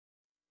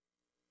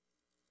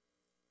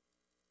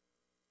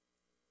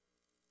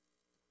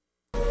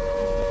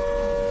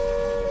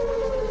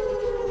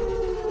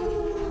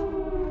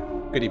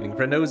Good evening,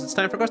 friendos. It's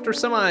time for Quest for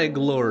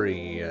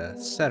Semi-Glory.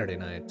 Saturday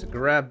night.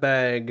 Grab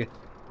bag.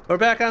 We're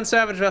back on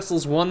Savage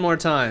Vessels one more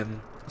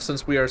time,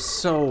 since we are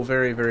so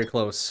very, very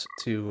close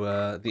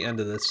to the end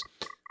of this.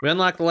 We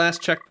unlocked the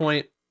last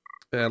checkpoint,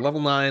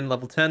 level 9.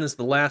 Level 10 is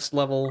the last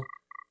level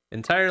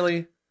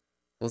entirely.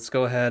 Let's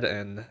go ahead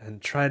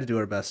and try to do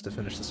our best to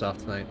finish this off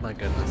tonight. My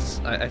goodness.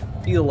 I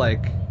feel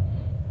like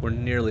we're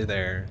nearly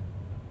there.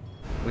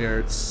 We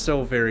are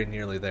so very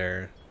nearly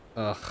there.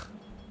 Ugh.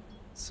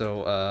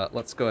 So,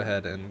 let's go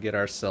ahead and get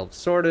ourselves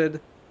sorted.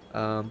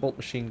 Bolt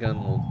machine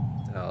gun will...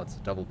 Oh, it's a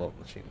double bolt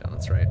machine gun,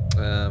 that's right.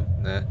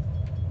 Nah.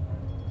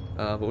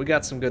 But we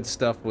got some good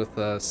stuff with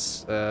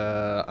us.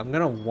 I'm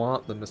gonna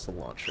want the missile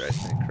launcher, I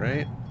think,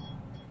 right?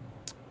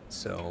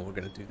 So, we're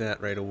gonna do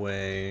that right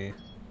away.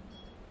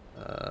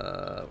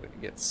 We're gonna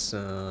get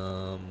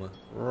some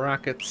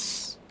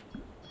rockets.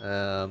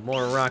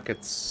 More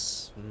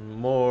rockets.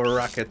 More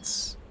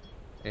rockets.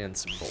 And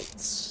some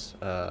bolts.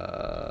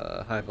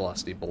 High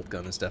velocity bolt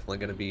gun is definitely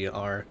going to be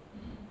our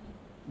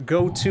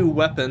go-to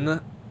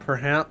weapon,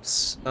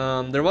 perhaps.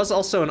 There was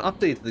also an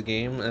update to the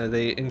game.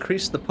 They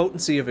increased the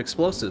potency of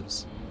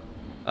explosives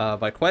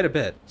by quite a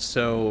bit,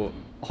 so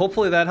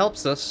hopefully that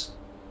helps us.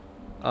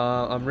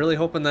 I'm really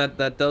hoping that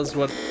that does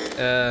what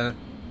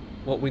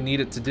we need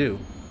it to do.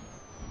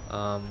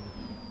 So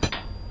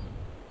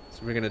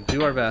we're going to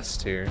do our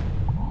best here.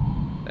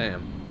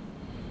 Damn.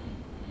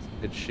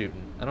 Some good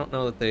shooting. I don't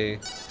know that they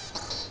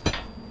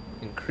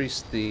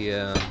increased the,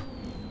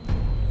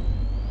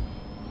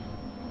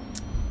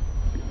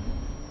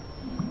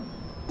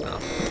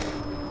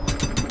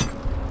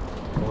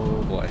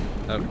 Oh boy.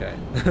 Okay.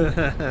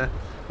 We're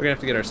gonna have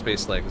to get our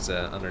space legs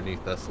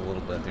underneath us a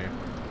little bit here.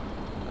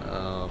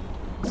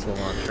 Missile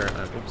launcher.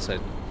 Oops, I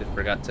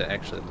forgot to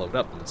actually load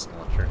up the missile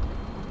launcher.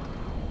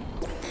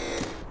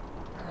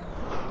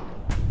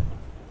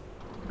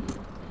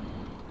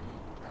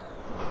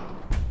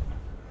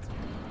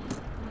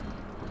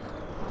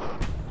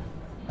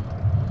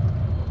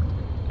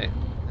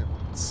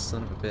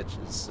 Son of a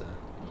bitch is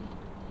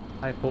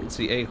high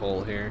potency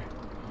a-hole here.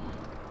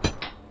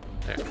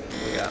 There,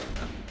 we got it.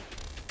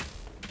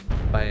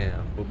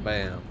 Bam, boom,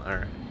 bam.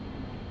 Alright.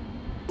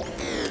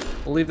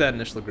 We'll leave that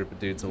initial group of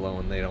dudes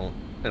alone. They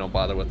don't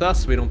bother with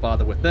us, we don't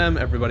bother with them,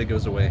 everybody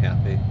goes away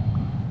happy.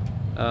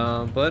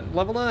 But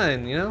level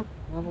 9, you know?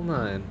 Level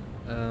 9.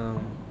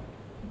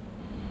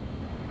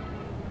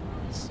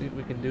 Let's see what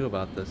we can do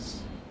about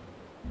this.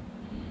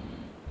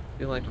 I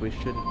feel like we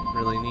shouldn't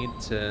really need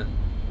to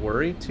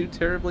worry too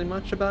terribly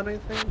much about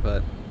anything,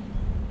 but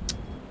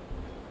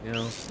you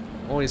know,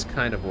 I'm always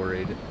kind of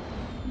worried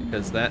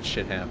because that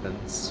shit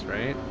happens,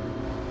 right?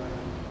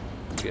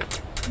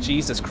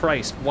 Jesus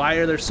Christ, why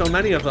are there so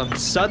many of them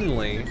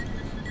suddenly?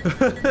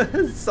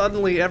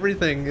 Suddenly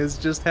everything is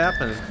just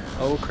happening.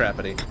 Oh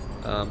crappity.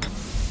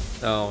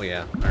 Oh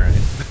yeah, alright.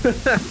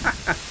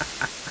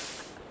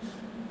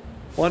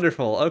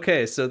 Wonderful.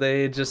 Okay, so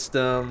they just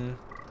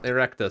they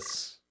wrecked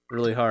us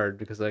really hard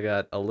because I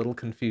got a little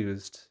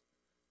confused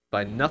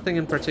by nothing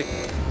in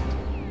particular.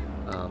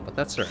 But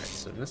that's alright.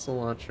 So missile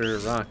launcher,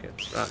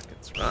 rockets,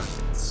 rockets,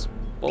 rockets,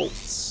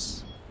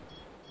 bolts.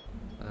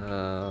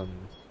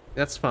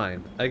 That's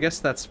fine. I guess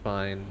that's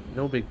fine.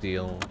 No big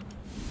deal.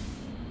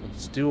 We'll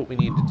just do what we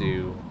need to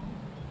do.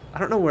 I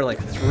don't know where like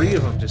 3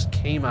 of them just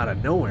came out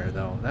of nowhere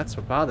though. That's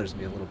what bothers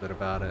me a little bit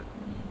about it.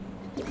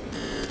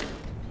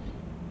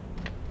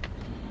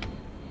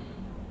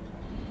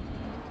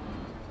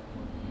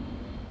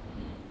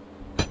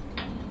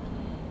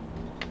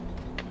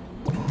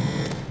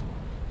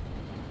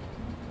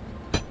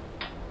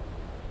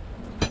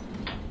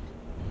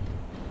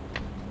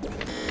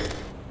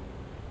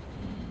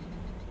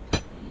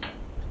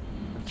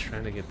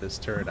 Trying to get this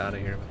turret out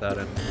of here without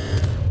him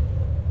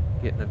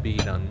getting a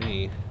bead on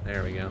me.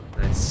 There we go.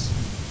 Nice.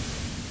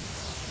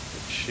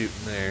 Good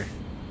shooting there.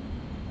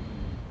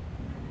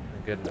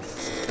 My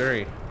goodness,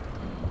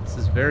 this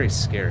is very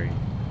scary.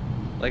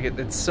 Like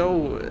it's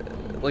so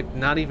like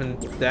not even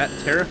that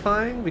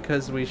terrifying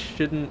because we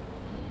shouldn't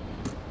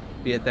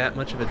be at that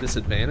much of a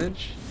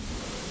disadvantage.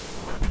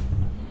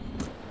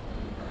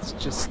 It's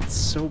just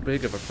so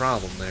big of a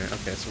problem there.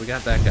 Okay, so we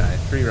got that guy.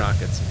 3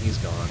 rockets and he's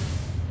gone.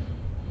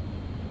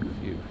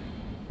 Phew.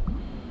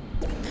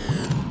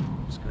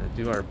 Just gonna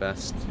do our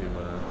best to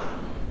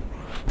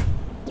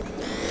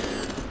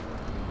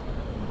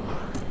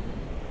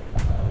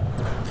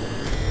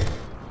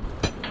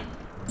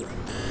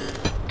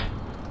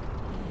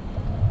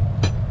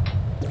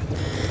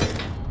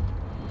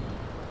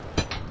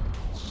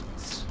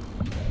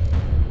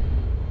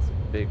it's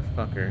a big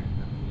fucker.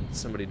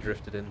 Somebody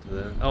drifted into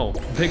the... Oh,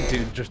 big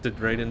dude drifted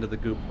right into the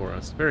goop for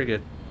us. Very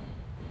good.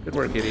 Good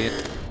work,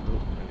 idiot.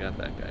 Oh, I got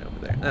that guy over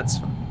there. That's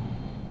fine.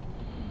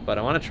 But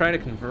I want to try to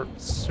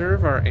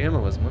conserve our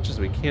ammo as much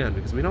as we can,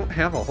 because we don't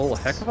have a whole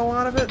heck of a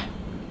lot of it.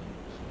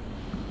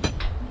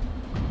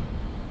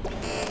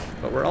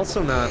 But we're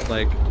also not,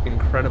 like,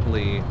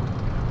 incredibly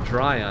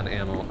dry on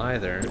ammo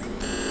either.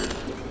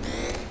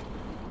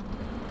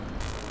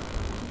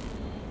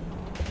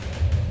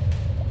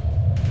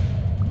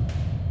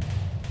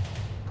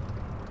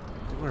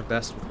 do our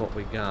best with what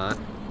we got.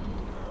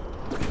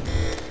 Try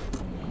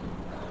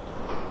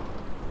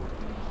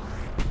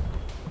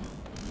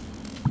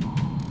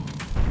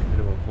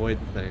to avoid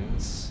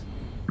things.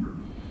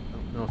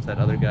 Don't know if that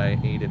other guy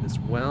ate it as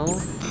well.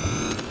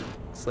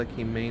 Looks like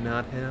he may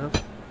not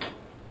have.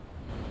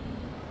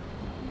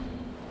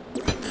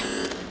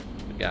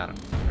 We got him.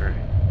 Alright.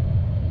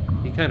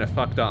 He kind of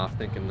fucked off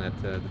thinking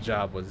that the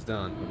job was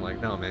done. I'm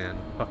like, no man,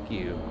 fuck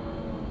you.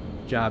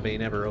 Job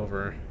ain't ever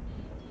over.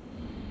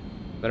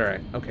 But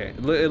alright, okay.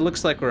 It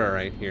looks like we're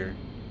alright here.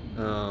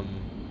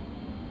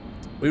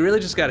 We really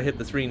just gotta hit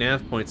the 3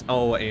 nav points.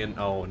 Oh, and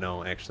oh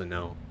no, actually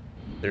no.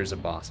 There's a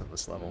boss on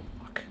this level.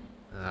 Fuck.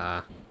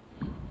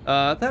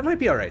 That might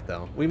be alright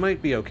though. We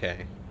might be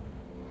okay.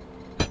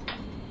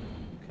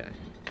 Okay,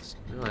 just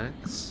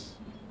relax.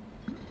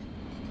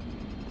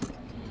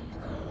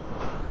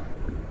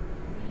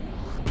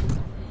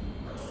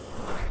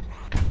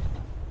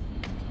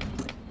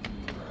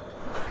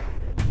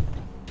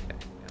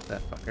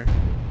 That fucker.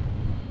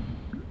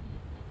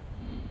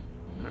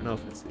 I don't know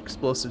if it's the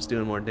explosives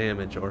doing more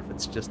damage or if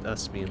it's just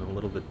us being a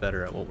little bit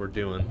better at what we're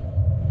doing.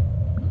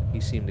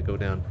 He seemed to go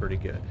down pretty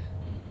good.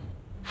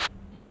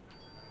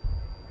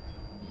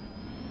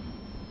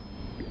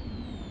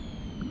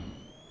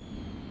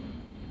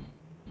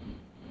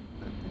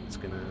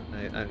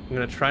 I'm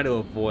gonna try to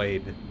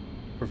avoid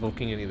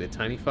provoking any of the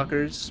tiny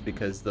fuckers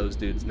because those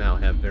dudes now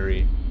have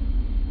very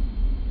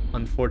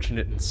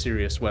unfortunate and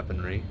serious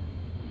weaponry.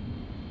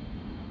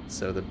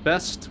 So the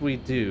best we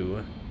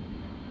do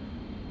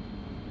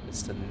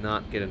is to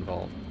not get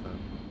involved with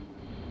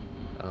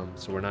them.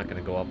 So we're not going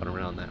to go up and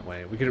around that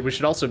way. We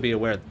should also be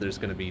aware that there's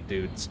going to be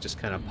dudes just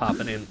kind of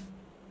popping in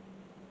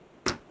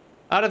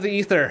out of the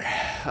ether,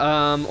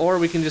 or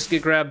we can just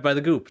get grabbed by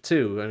the goop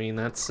too. I mean,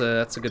 that's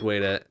a good way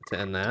to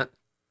end that.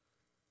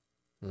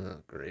 Oh,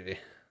 gravy.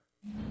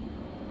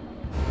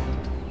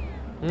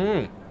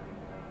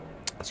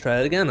 Let's try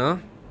it again, huh?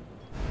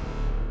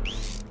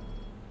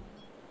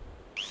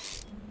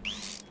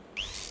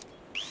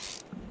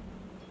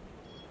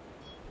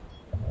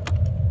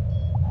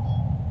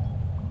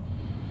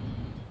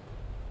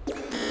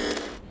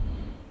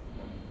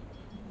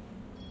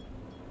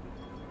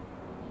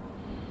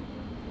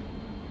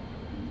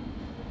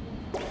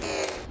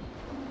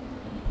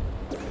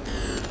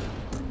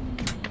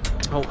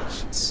 Oh,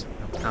 jeez.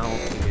 How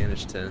he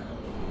managed to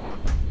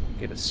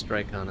get a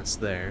strike on us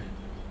there.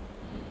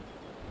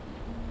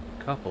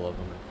 A couple of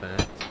them, in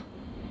fact.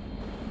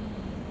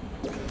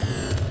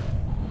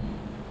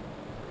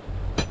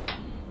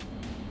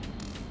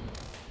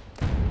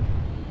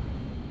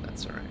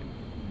 That's alright.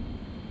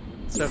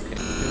 It's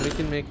okay. We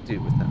can make do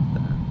without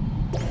that.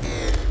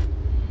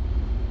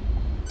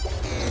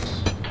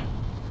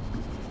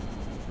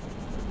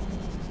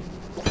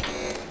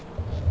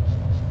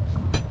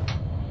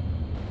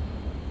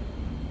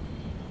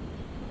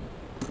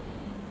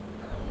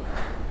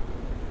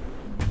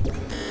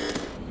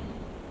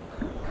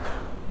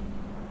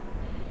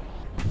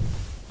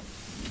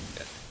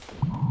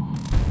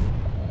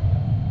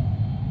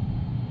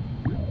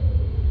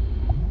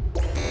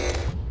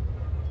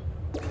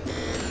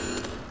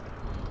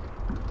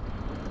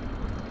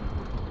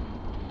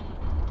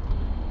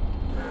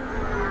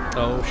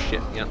 Oh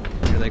shit, yep,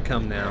 here they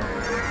come now.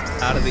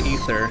 Out of the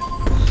ether.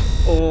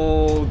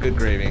 Oh, good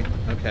gravy.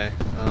 Okay,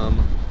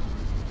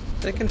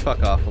 they can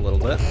fuck off a little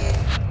bit. Shit,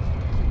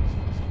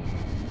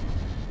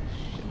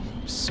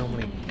 there's so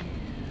many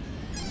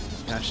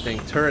gosh dang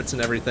turrets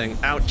and everything.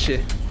 Ouch!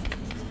 Alright,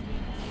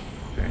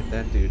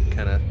 that dude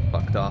kinda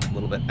fucked off a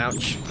little bit.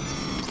 Ouch.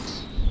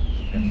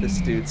 Got this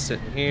dude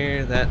sitting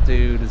here, that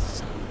dude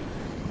is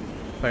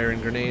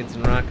firing grenades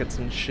and rockets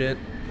and shit.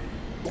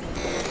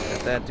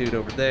 That dude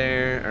over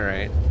there.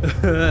 Alright.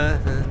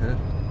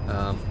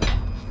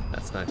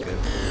 That's not good.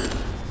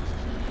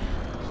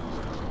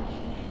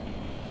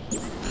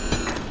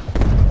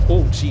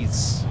 Oh,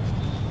 jeez.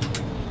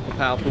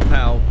 Pow, poo,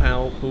 pow,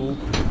 pow, poo.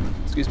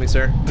 Excuse me,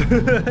 sir.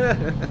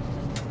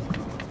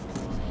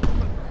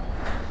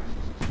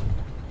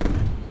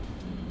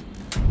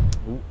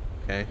 Ooh,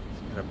 okay.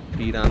 Got a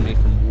beat on me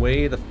from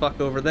way the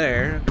fuck over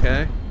there.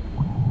 Okay.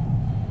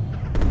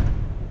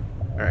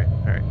 Alright,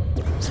 alright.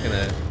 I'm just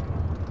gonna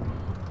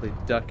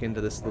duck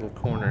into this little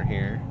corner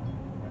here.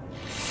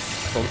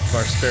 Both of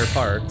our spare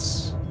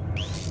parts.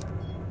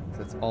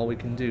 That's all we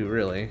can do,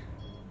 really.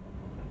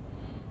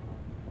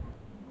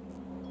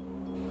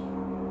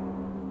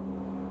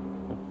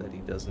 Hope that he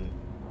doesn't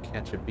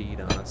catch a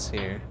bead on us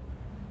here.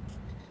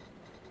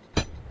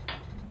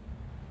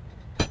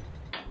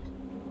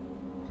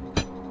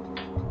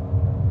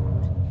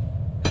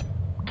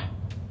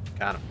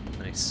 Got him.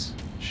 Nice.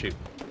 Shoot.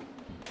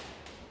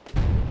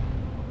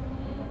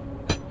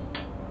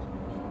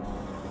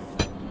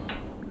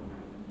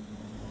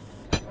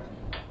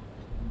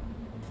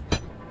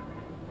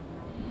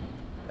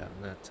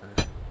 Time.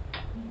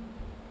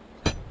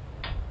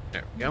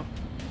 There we go.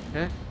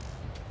 Okay.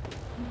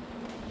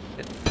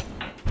 Shit.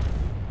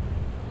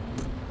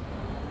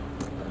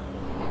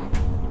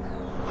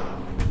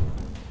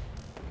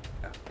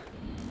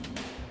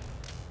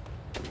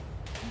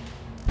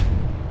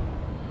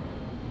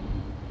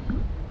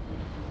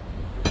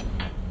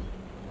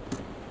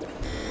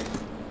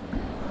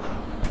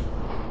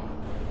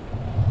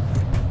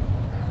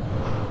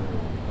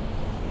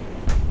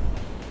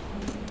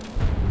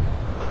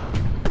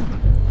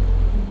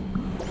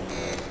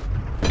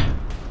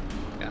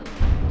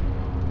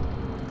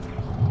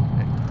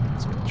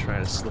 try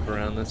to slip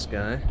around this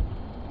guy.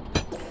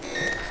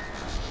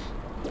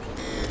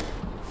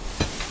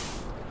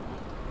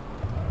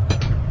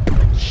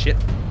 Shit.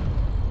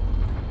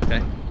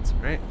 Okay, it's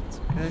alright, it's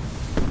okay.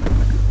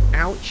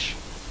 Ouch.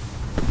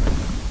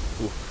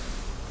 Oof.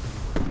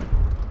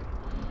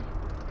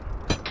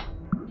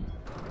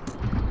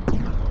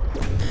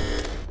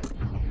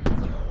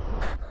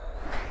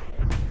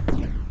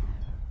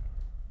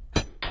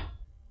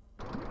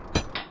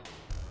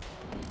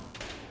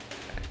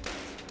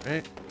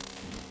 Right.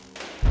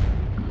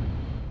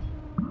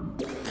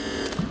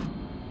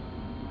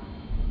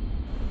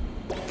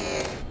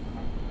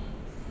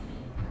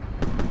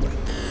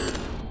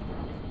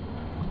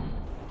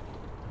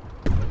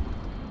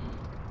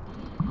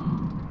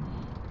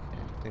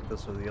 I think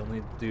those are the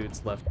only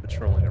dudes left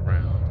patrolling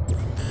around.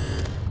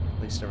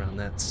 At least around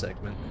that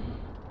segment.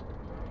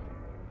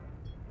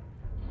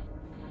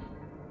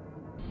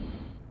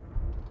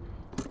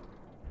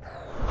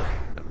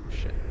 Oh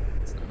shit.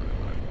 That's not what I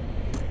wanted.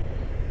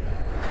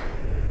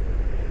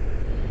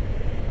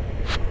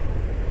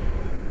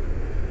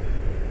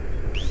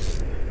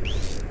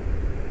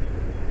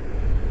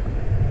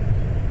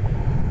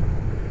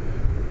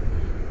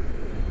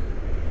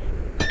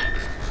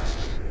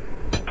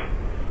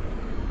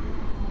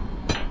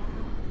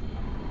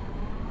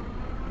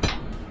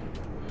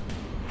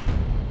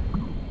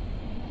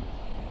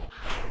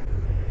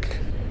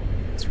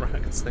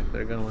 Rockets think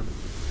they're going.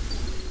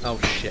 Oh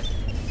shit.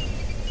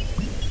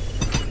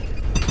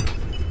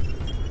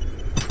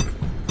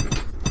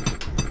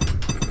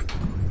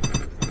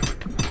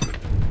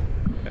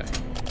 Okay.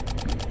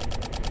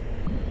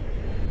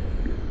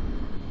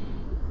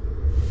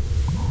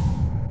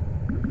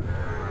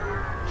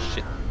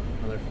 Shit.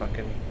 Another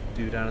fucking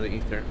dude out of the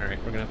ether. Alright,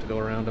 we're gonna have to go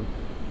around him.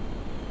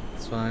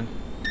 It's fine.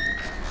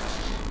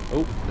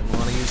 Oh, didn't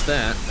want to use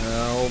that.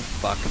 Oh,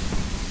 fuck.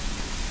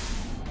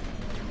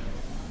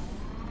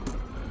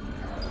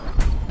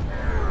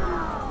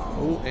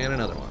 Oh, and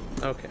another one.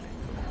 Okay.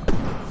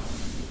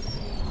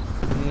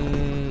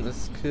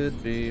 This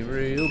could be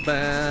real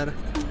bad.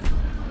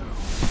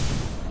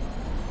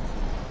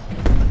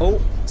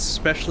 Oh,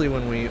 especially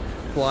when we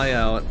fly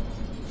out.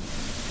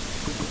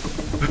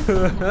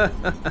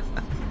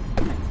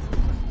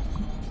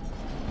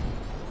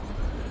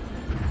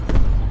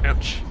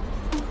 Ouch.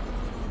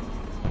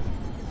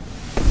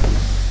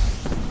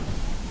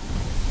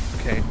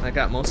 Okay, I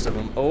got most of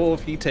them. Oh,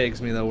 if he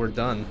tags me though, we're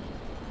done.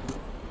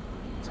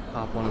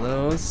 Pop one of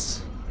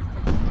those.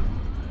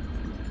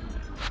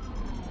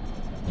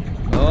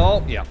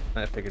 Oh, yeah.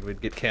 I figured we'd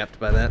get capped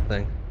by that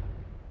thing.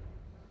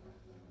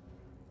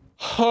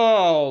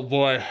 Oh,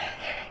 boy.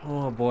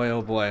 Oh, boy,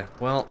 oh, boy.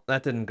 Well,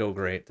 that didn't go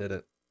great, did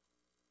it?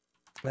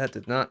 That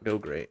did not go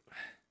great.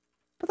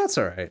 But that's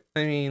alright.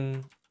 I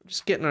mean,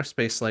 just getting our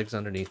space legs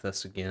underneath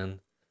us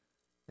again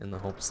in the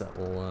hopes that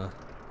we'll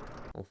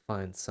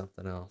find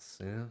something else,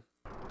 yeah?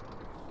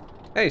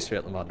 Hey,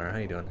 Straight Lamodnar, how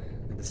you doing?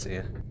 Good to see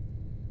you.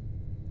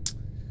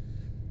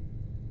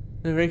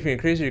 Breaking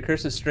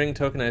recursive string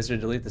tokenizer,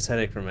 delete this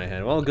headache from my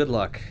head. Well, good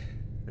luck.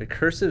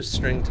 Recursive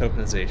string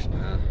tokenization,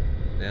 huh?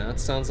 Yeah, that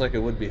sounds like it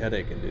would be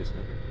headache inducing.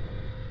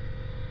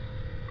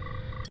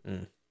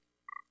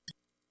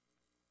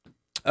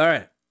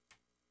 Alright.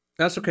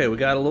 That's okay, we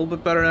got a little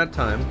bit better that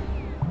time.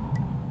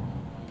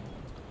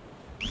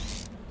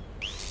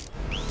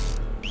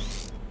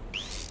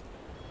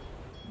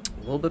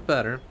 A little bit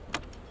better.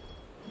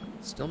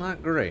 Still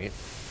not great.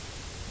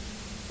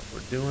 But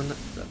we're doing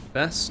the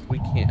best we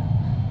can.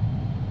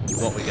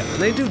 What we got.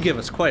 And they do give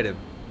us quite a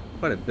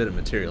bit of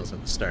materials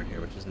at the start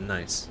here, which is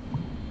nice.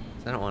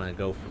 I don't want to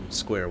go from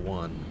square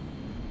one,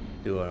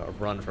 do a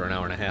run for an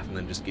hour and a half, and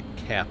then just get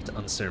capped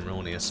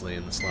unceremoniously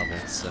in this level,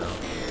 so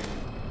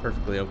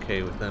perfectly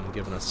okay with them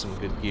giving us some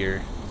good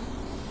gear.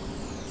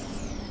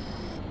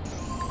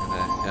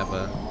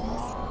 Kinda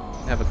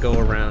have a go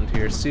around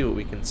here, see what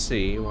we can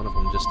see. One of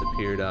them just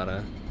appeared out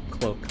of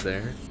cloak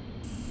there.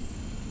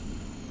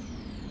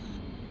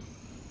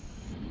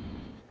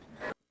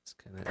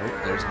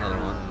 Oh, there's another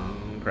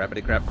one.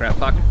 Crappity crap crap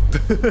fuck.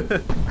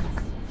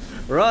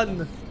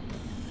 Run!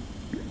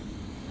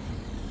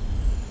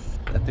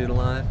 That dude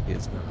alive? He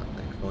is not,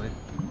 thankfully.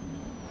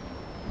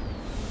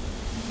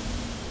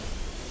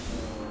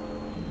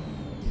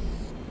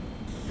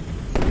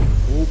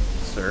 Oop,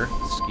 sir.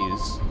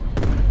 Excuse.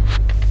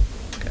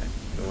 Okay,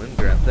 go in,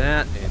 grab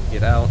that, and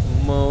get out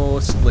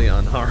mostly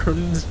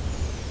unharmed.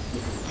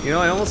 You know,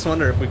 I almost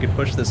wonder if we could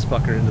push this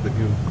fucker into the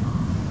goop.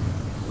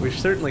 We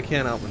certainly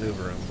can't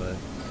outmaneuver him, but...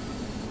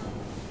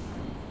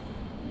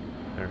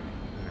 Alright,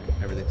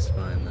 everything's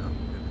fine though.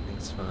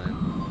 Everything's fine.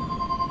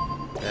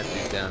 That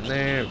dude down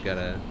there, we've got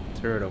a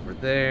turret over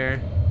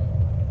there. I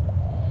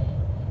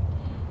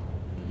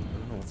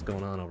don't know what's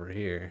going on over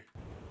here.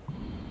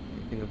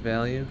 Anything of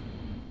value?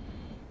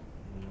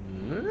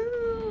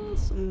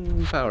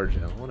 Some power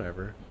gel,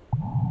 whatever.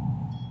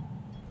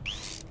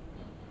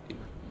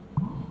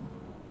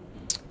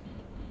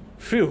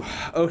 Phew,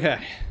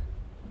 okay.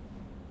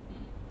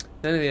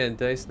 Then we had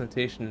dice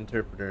notation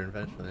interpreter, and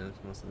eventually that's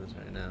most of this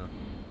right now.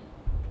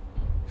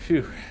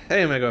 Phew.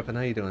 Hey, Mega Weapon,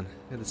 how you doing?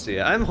 Good to see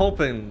you. I'm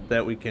hoping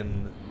that we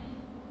can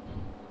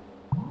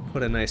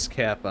put a nice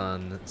cap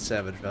on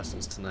Savage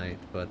Vessels tonight,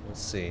 but we'll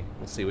see.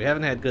 We'll see. We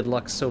haven't had good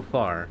luck so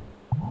far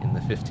in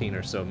the 15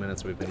 or so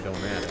minutes we've been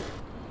going at it.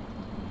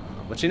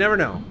 But you never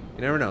know.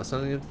 You never know.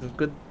 Something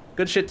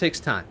good shit takes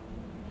time.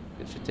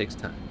 Good shit takes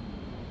time.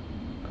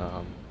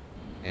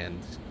 And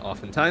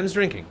oftentimes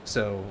drinking.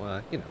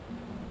 So, you know.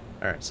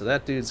 Alright, so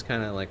that dude's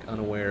kind of like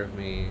unaware of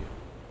me.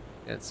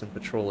 Got some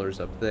patrollers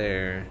up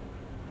there.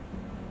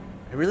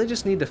 I really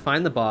just need to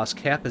find the boss,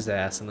 cap his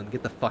ass, and then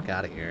get the fuck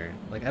out of here.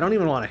 Like, I don't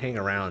even want to hang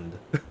around.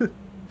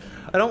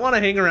 I don't want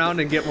to hang around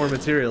and get more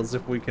materials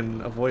if we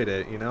can avoid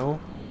it, you know?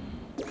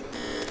 I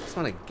just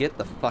want to get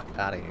the fuck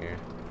out of here.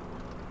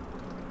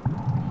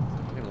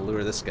 I'm gonna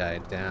lure this guy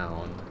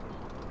down.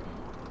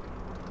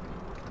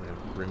 Kind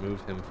of remove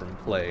him from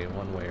play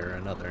one way or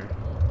another.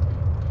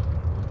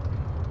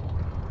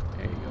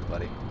 There you go,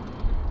 buddy.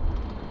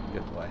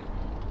 Good boy.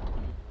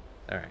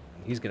 Alright,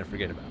 he's gonna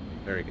forget about me.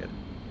 Very good.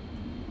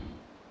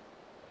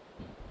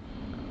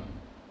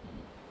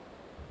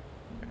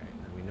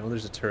 We know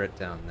there's a turret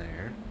down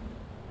there.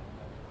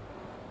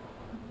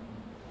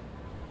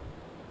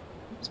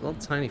 There's a little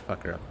tiny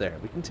fucker up there.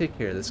 We can take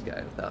care of this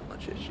guy without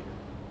much issue.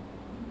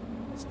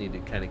 Just need to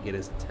kind of get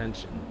his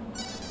attention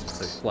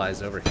so he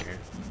flies over here.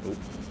 Oop,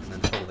 and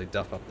then totally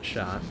duff up the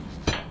shot.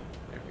 There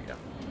we go.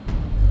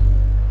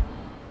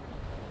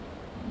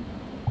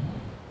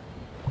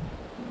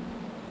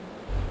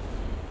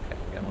 Okay,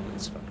 we got one of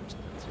these fuckers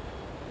now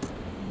too.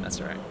 That's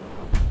alright.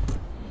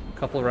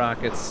 Couple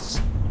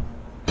rockets.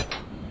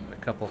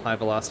 Couple high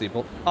velocity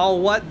bolt. Oh,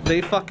 what?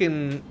 They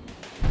can't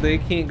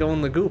go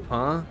in the goop,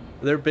 huh?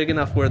 They're big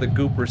enough where the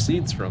goop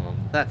recedes from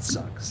them. That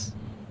sucks.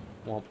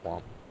 Womp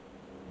womp.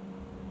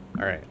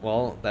 Alright,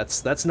 well,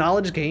 that's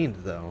knowledge gained,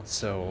 though,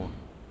 so...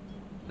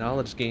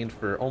 Knowledge gained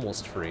for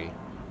almost free.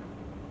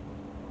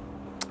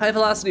 High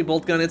velocity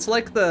bolt gun, it's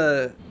like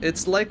the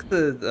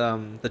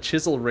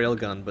chisel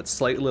railgun, but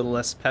slightly little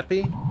less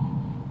peppy. And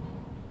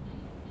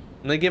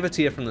they give it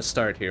to you from the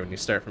start here when you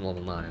start from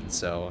level 9,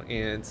 so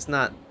it's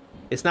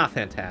not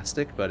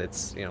fantastic, but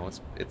it's, you know,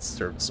 it's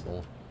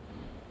serviceable.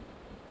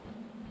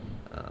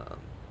 We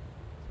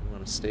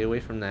want to stay away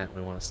from that.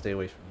 We want to stay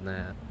away from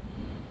that.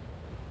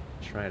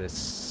 Try to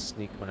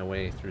sneak my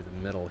way through the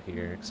middle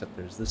here, except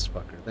there's this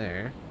fucker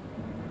there.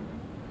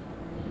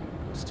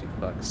 Those two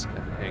fucks kind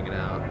of hanging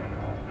out.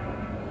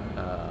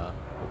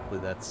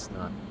 Hopefully that's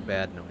not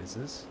bad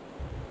noises.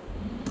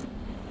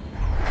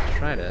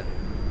 Try to...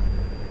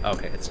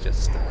 Okay, it's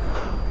just...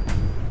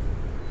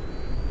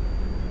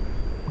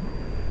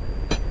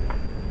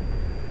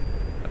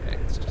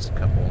 It's just a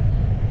couple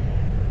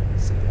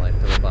light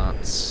little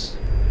bops.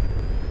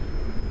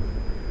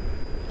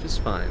 Which is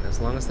fine, as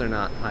long as they're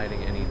not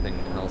hiding anything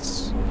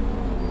else.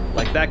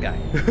 Like that guy.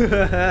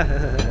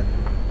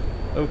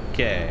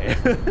 Okay.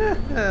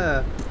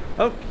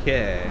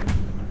 Okay.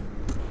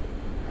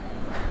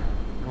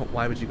 Oh,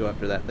 why would you go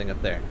after that thing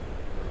up there?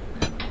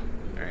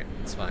 Alright,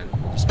 it's fine.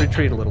 We'll just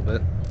retreat a little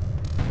bit.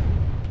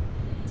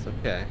 It's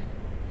okay.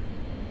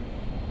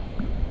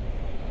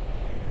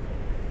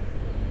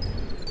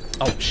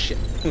 Oh, shit.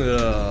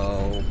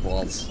 Oh,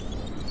 balls.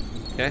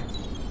 Okay.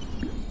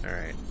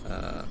 Alright,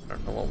 I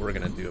don't know what we're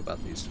gonna do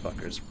about these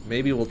fuckers.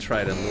 Maybe we'll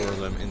try to lure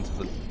them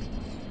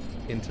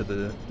into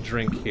the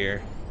drink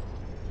here.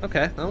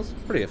 Okay, that was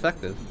pretty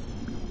effective.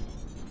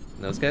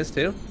 And those guys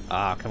too?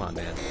 Ah, come on,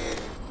 man.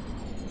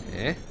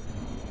 Eh?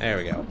 There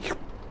we go.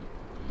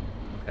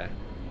 Okay,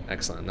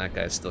 excellent. That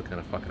guy's still kind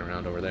of fucking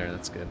around over there.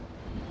 That's good.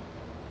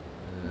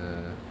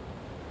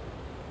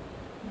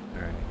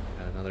 Alright,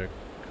 got another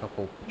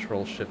couple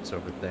patrol ships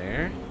over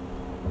there.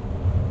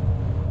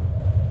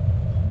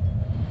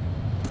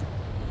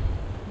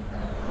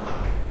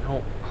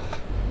 No.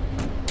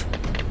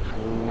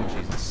 Oh,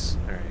 Jesus.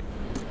 Alright.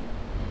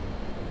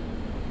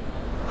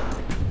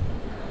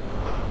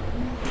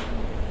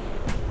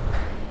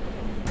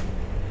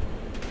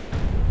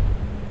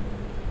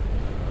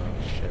 Oh,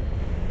 shit.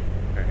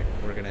 Alright,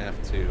 we're gonna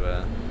have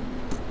to,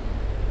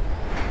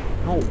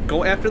 No,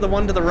 go after the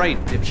one to the right,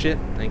 dipshit.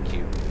 Thank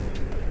you.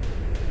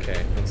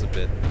 Okay, that was a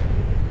bit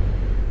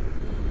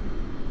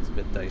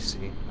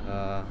dicey.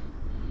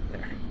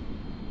 There.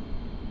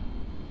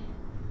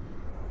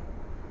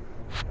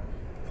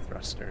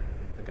 Thruster.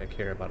 I don't think I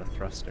care about a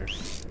thruster.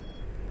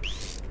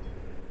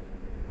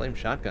 Flame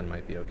shotgun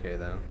might be okay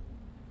though.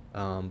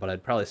 But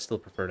I'd probably still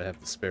prefer to have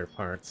the spare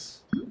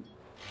parts. At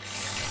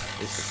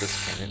least at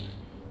this point.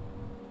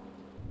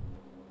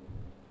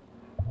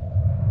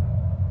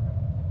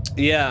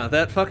 Yeah,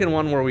 that fucking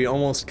one where we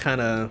almost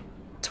kinda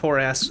tore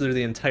ass through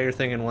the entire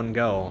thing in one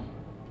go.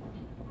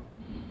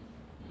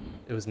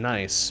 It was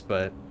nice,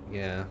 but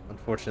yeah,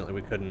 unfortunately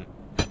we couldn't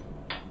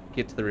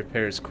get to the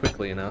repairs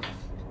quickly enough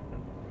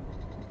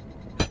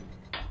to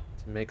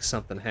make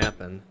something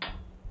happen.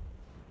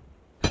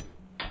 There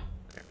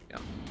we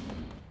go.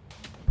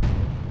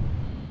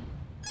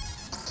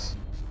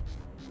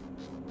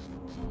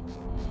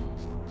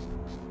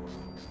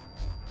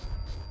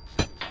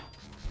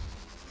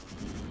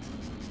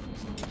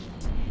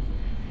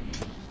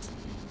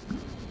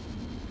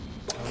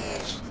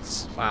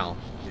 Wow,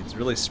 it's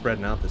really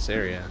spreading out this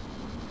area.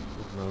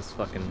 Moving those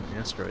fucking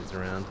asteroids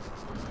around.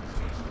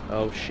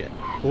 Oh shit.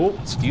 Oh,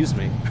 excuse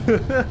me.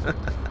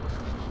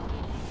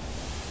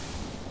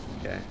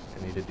 Okay,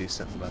 I need to do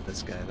something about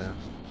this guy though.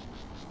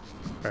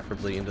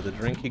 Preferably into the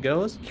drink he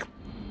goes.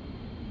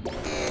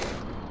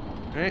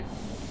 Alright.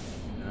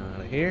 Out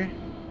of here.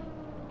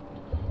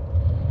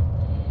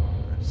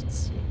 Rest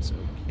seems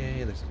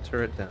okay. There's a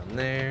turret down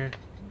there.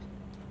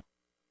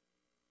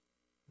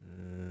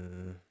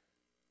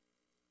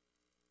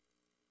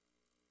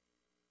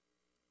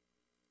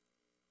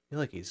 I feel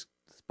like this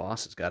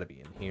boss has got to be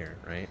in here,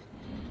 right?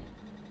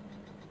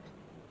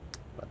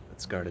 But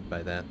it's guarded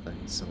by that thing,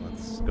 so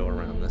let's go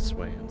around this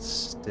way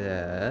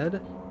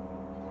instead.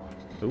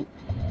 Ooh.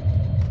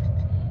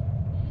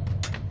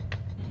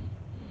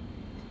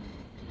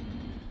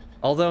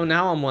 Although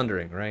now I'm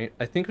wondering, right?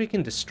 I think we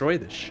can destroy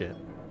this shit.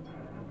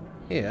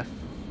 If...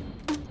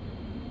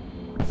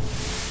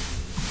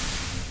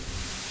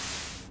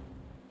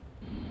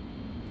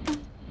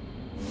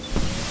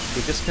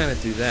 we just kind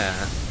of do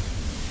that.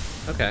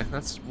 Okay,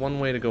 that's one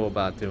way to go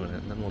about doing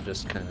it. And then we'll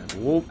just kind of...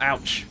 Whoa,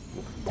 ouch!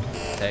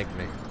 Tag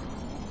me.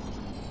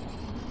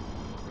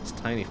 These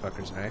tiny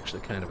fuckers are actually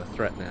kind of a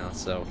threat now,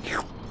 so...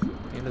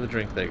 into the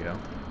drink they go.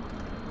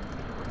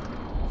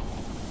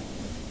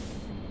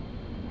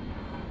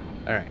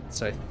 Alright,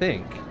 so I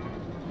think...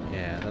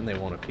 yeah, then they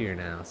won't appear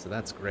now, so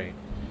that's great.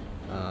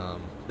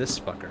 This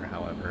fucker,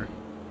 however...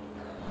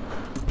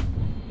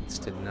 needs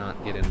to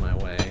not get in my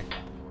way.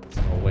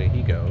 So away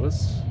he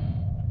goes.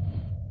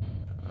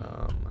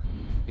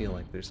 I feel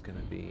like there's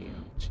gonna be...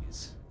 oh,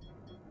 jeez.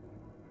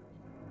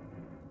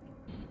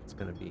 It's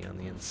gonna be on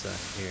the inside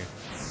here.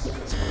 It's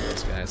one of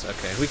those guys.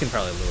 Okay, we can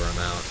probably lure him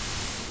out.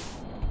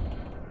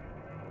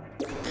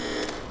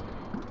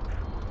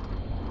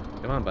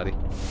 Come on, buddy.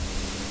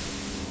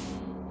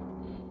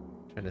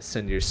 Trying to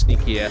send your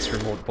sneaky ass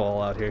remote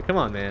ball out here. Come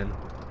on, man.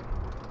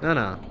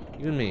 No.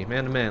 You and me,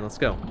 man to man. Let's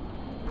go.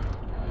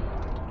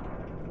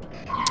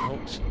 Oh,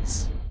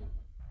 jeez.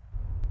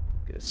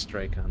 Get a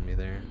strike on me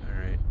there.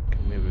 Alright.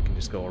 Maybe we can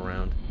just go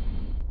around.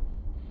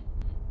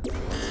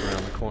 What's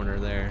around the corner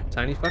there?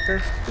 Tiny fucker?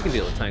 We can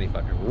deal with tiny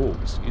fucker. Whoa,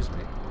 excuse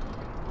me.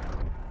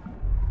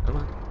 Come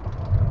on.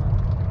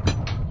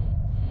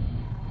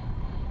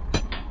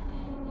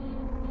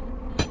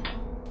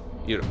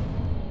 Beautiful.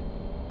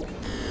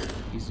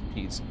 Easy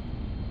peasy.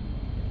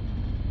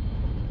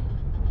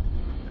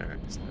 Alright,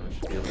 so now we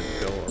should be able to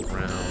go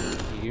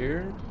around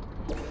here.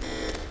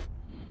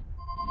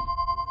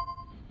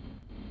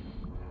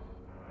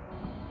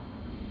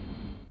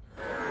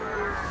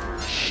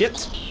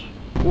 Shit!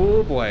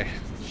 Oh boy.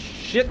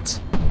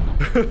 Shit!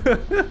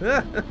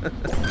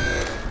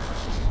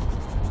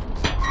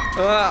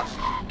 Ah!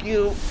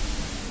 You!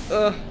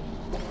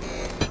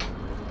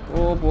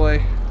 Oh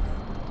boy.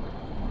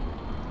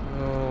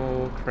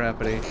 Oh,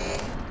 crappity.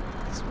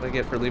 That's what I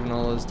get for leaving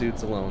all those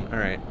dudes alone.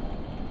 Alright.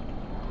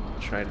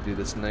 Try to do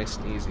this nice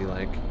and easy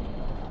like.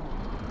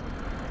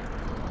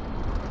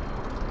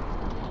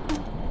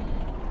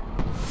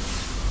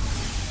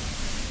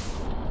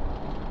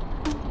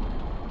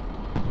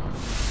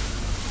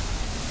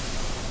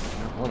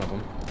 One of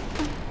them.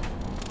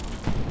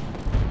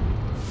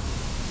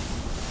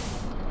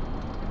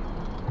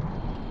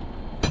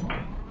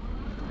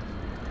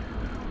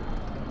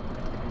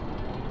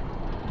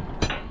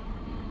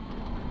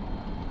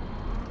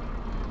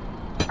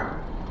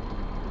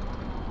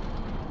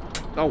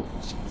 Oh,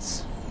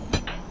 jeez.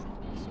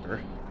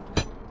 Sir.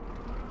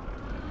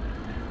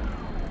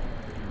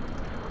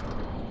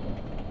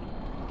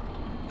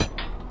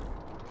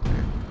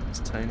 This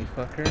tiny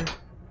fucker.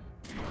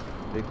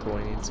 Big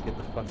boy needs to get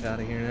the fuck out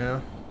of here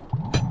now.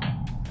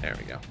 There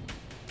we go.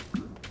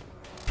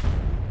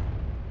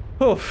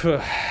 Oof.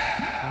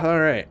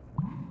 Alright.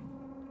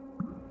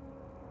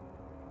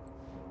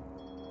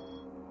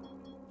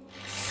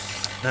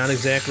 Not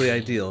exactly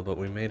ideal, but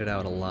we made it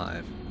out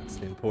alive. That's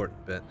the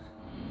important bit.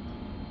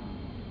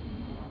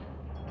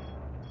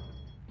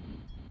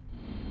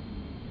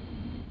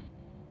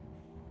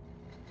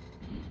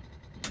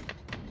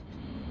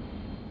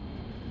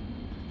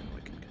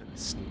 We can kind of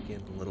sneak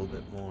in a little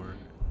bit more.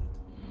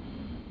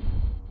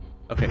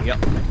 Okay, yep.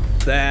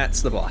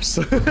 That's the boss.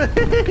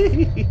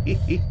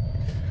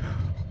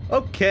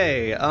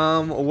 Okay,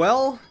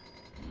 well,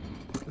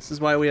 this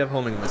is why we have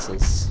homing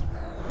missiles.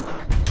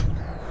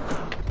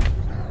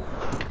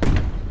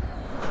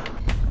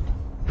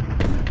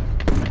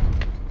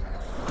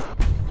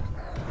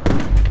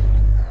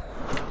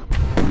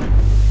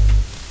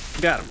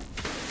 Got him.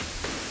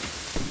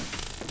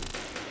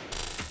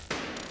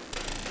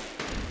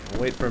 I'll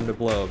wait for him to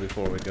blow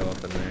before we go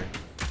up in there.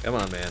 Come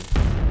on, man.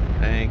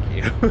 Thank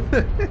you.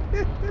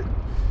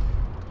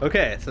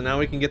 Okay, so now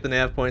we can get the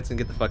nav points and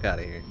get the fuck out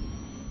of here.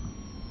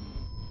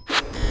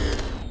 Let's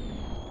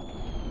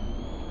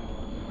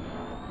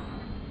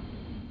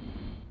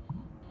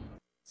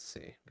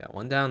see. Got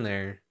one down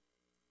there.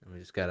 And we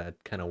just gotta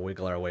kind of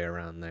wiggle our way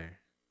around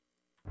there.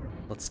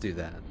 Let's do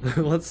that.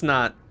 Let's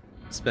not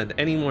spend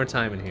any more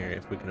time in here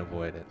if we can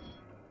avoid it.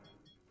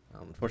 Oh,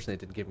 Unfortunately, it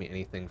didn't give me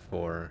anything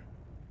for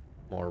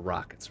more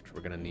rockets, which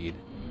we're gonna need.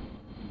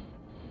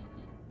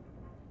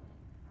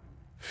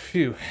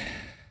 Phew.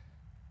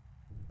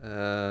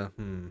 I'd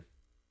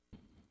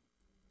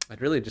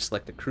really just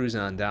like to cruise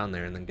on down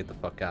there and then get the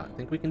fuck out.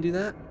 Think we can do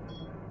that?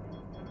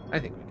 I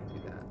think we can do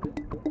that.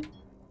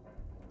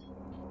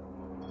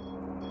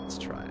 Let's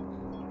try it.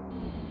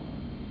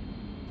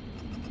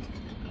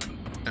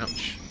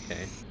 Ouch.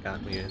 Okay,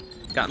 got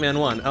me on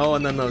one. Oh,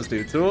 and then those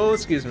dudes. Oh,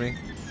 excuse me.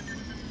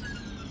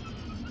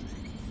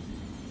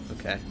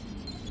 Okay.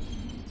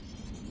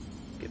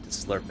 Get to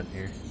slurping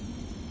here.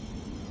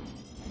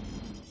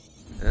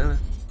 Yeah.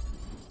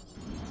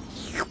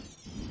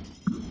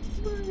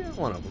 Yeah,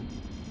 one of them.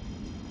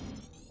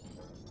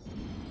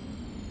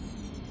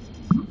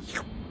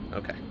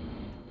 Okay.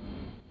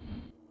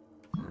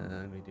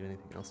 Can we do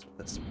anything else with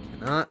this? We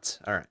cannot.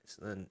 Alright,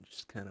 so then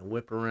just kind of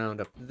whip around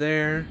up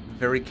there.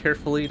 Very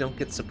carefully, don't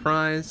get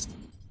surprised.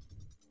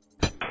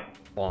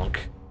 Bonk.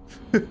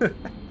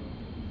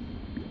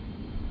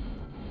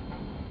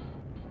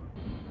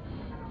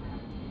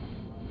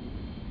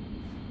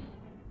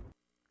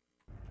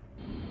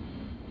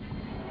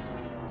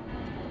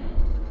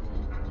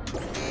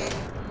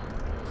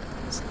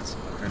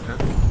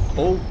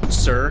 Oh,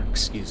 sir,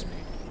 excuse me.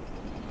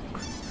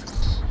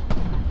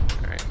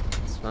 Alright,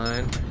 that's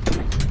fine.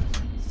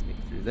 Sneak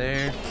through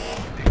there.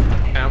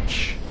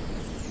 Ouch.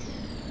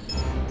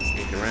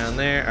 Sneak around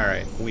there.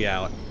 Alright, we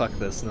out. Fuck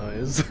this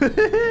noise.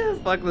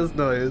 Fuck this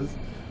noise.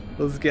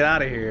 Let's get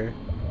out of here.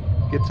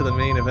 Get to the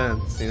main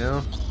events, you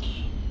know?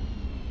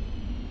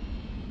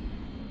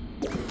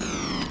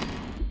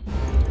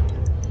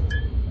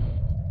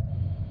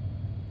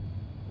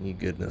 Ye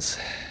goodness.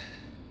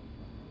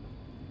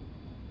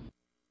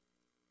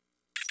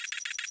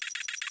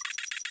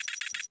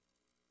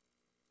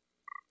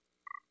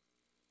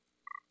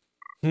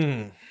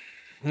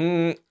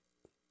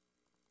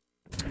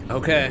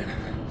 Okay,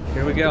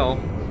 here we go.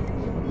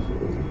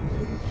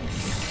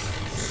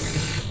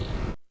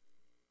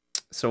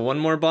 So one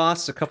more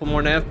boss, a couple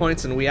more nav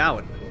points, and we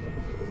out.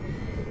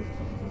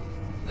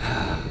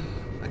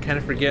 I kind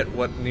of forget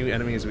what new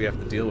enemies we have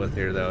to deal with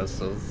here, though,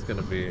 so it's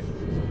gonna be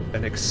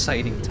an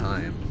exciting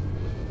time.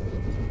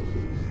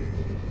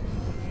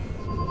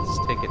 Let's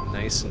take it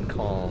nice and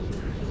calm.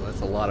 Well,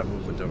 that's a lot of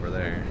movement over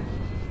there.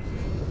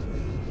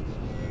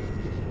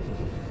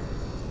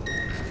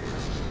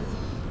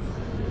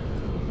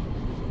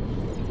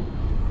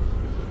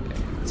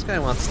 This guy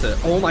wants to...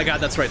 Oh my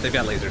god, that's right, they've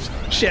got lasers.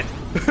 Shit!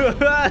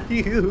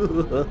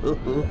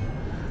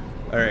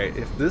 Alright,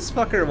 if this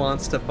fucker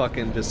wants to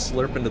fucking just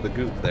slurp into the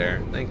goop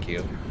there, thank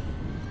you.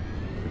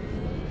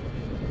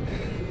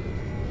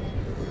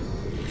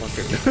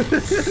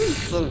 Fucker.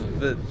 Son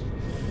of a bitch.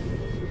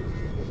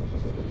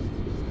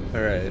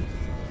 Alright.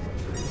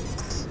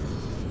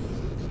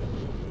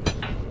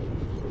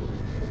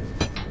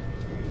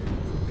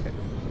 Okay,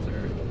 there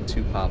are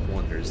 2 pop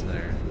wonders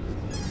there.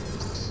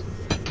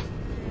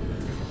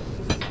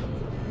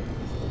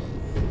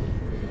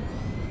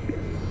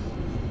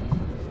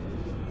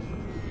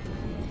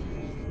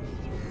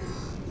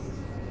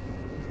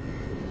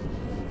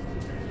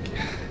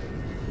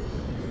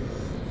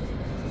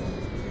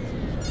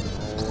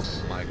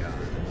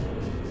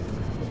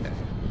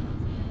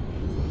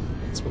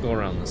 Go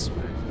around this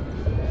way.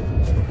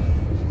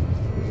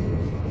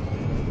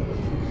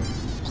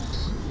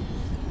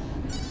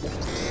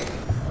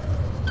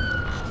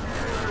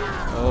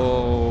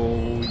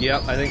 Oh,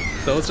 yep, I think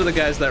those are the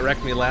guys that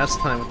wrecked me last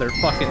time with their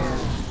fucking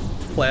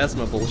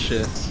plasma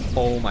bullshit.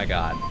 Oh my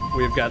god,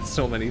 we've got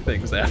so many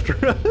things after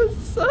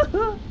us.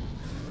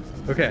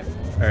 Okay,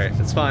 alright,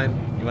 it's fine.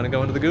 You wanna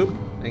go into the goop?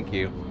 Thank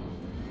you.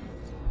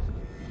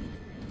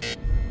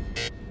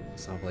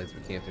 Saw blades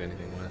we can't do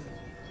anything with.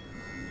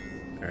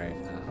 Alright,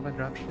 how do I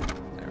drop shit?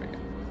 There we go.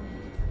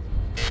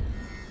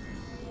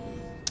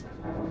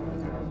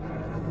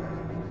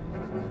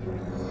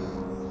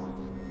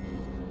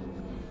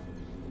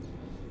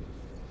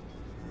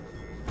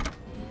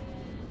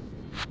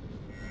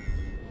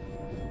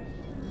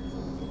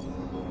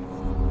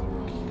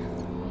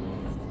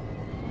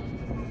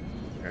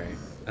 Alright,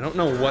 I don't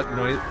know what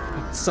noise...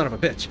 Son of a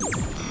bitch!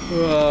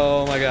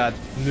 Oh my god,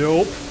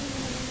 nope!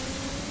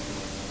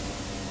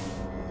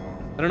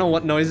 I don't know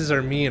what noises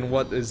are me and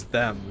what is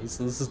them.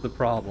 This is the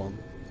problem.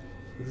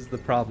 This is the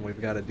problem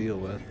we've got to deal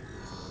with.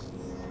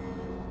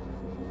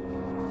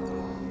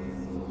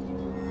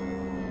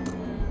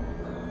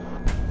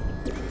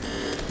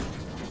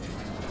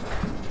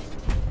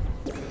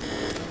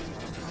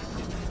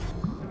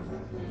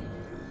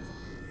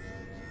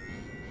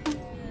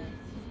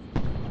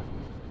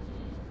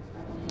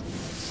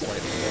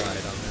 Slightly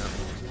wide on that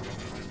one.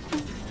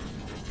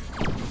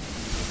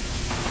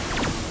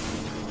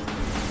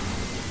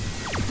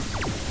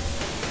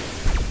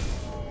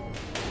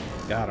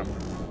 Got him.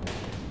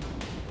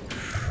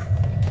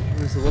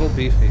 He's a little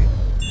beefy.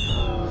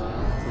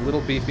 It's a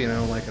little beefy and I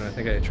don't like him. I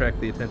think I attract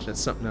the attention of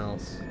something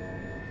else.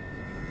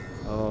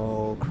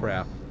 Oh,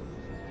 crap.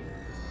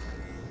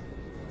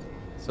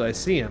 So I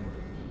see him.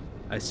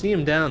 I see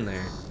him down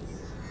there.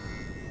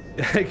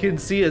 I can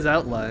see his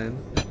outline.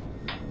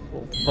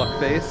 Little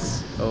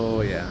fuckface.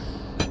 Oh yeah.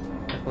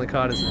 Definitely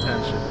caught his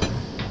attention.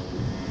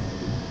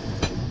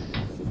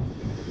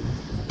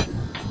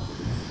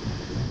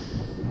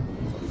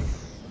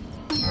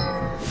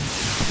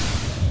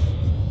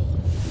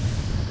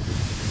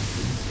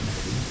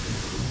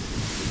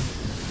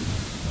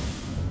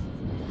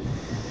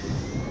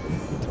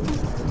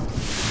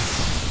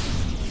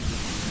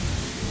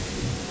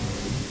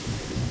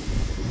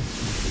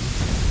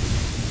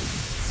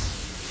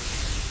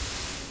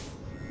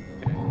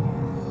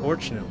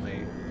 Fortunately,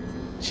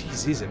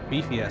 jeez, he's a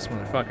beefy ass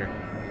motherfucker.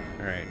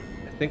 Alright,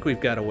 I think we've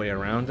got a way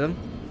around him.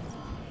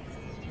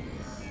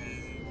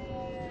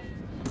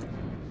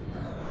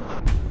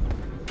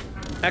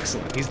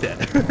 Excellent, he's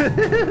dead.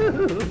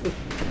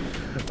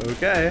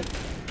 Okay.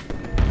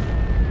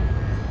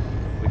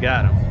 We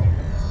got him.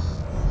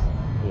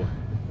 Ooh.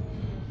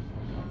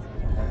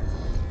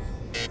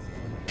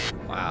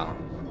 Wow.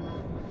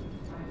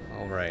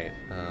 Alright,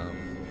 no.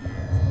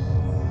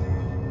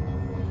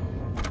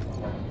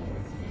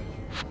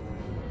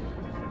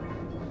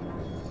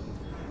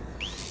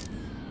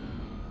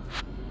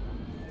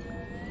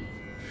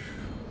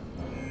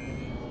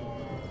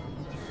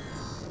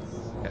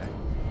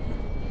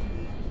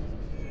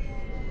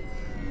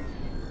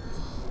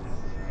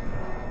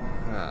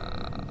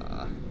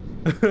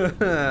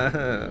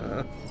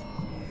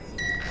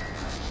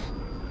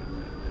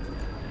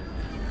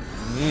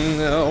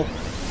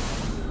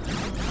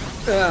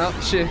 Oh,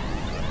 shit.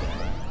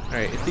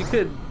 Alright, if you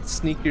could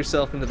sneak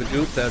yourself into the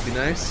goop, that would be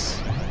nice.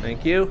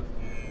 Thank you.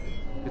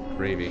 Good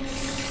gravy.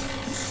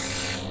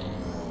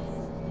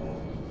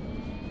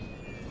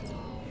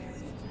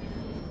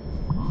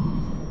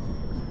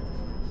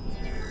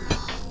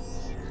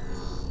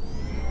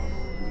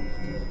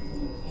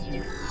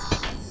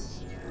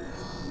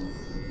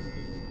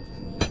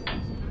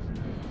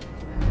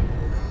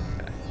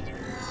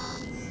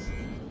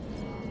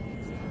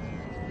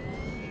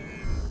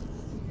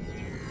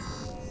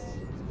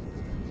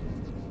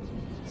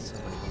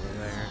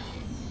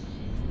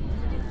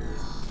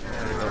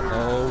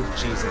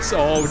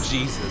 Oh,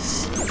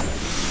 Jesus.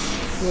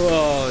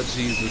 Oh,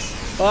 Jesus.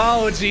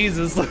 Oh,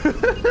 Jesus.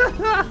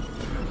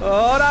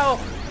 Oh, no.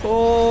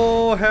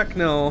 Oh, heck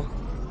no.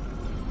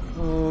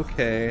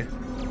 Okay.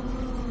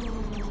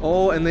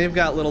 Oh, and they've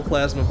got little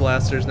plasma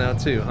blasters now,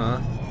 too, huh?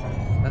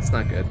 That's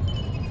not good.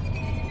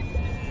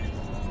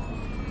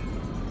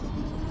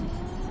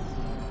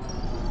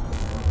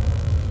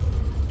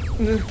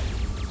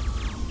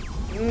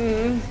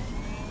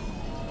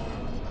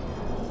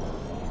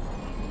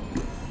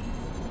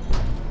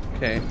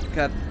 Okay,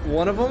 got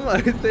one of them,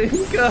 I think.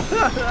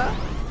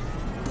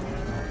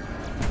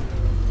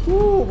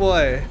 Ooh,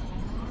 boy.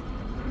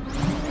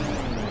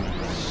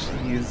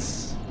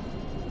 Jeez.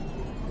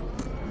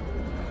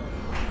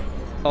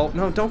 Oh,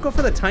 no, don't go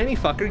for the tiny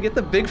fucker. Get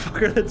the big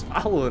fucker that's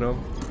following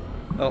him.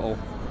 Uh-oh.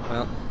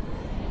 Well.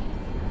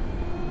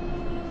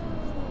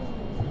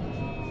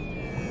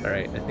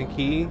 Alright, I think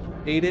he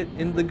ate it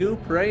in the goop,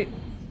 right?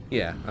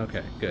 Yeah,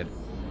 okay, good.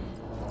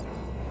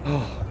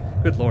 Oh,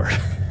 good lord.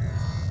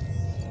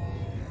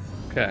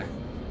 Okay.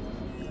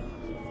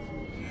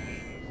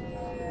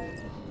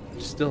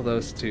 Still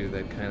those two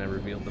that kind of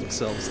revealed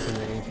themselves to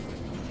me.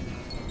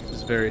 Which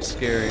is very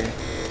scary.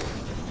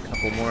 A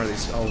couple more of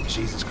these. Oh,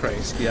 Jesus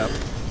Christ. Yep.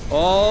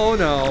 Oh,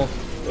 no.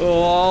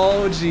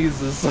 Oh,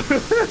 Jesus.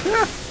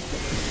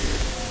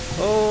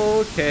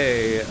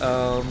 Okay.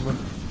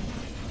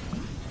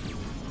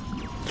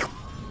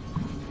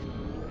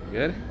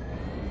 Good.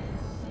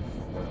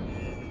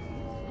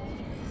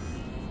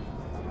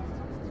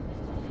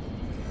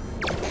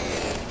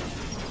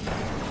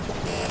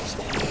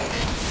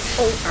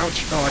 Oh,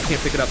 ouch. Oh, I can't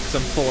pick it up because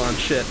I'm full on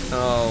shit.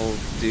 Oh,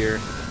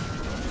 dear.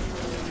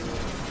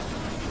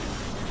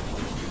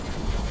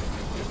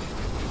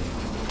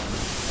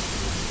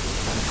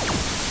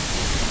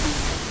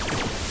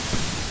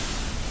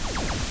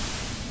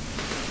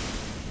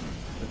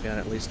 We've got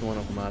at least one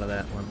of them out of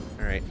that one.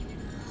 Alright.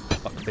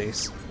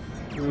 Fuckface.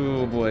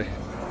 Oh, boy.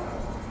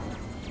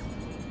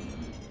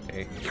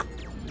 Okay.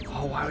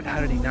 Oh, wow, how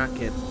did he not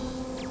get...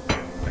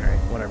 Alright,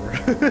 whatever.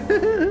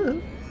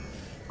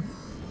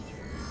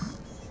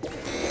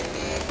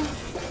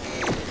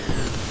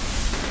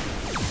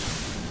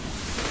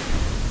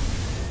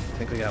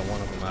 I think we got one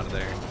of them out of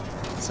there.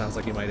 It sounds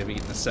like he might have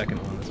eaten the second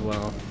one as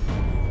well.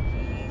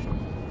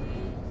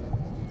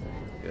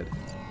 Good.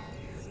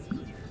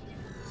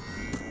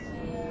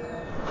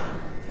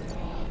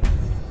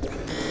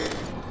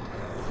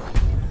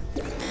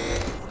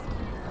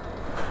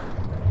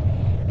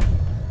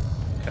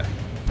 Okay.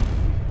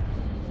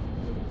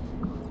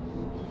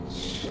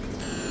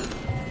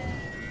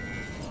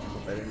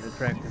 Better to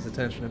attract his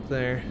attention up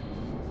there.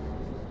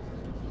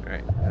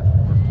 Alright, got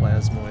more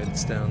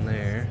plasmoids down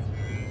there.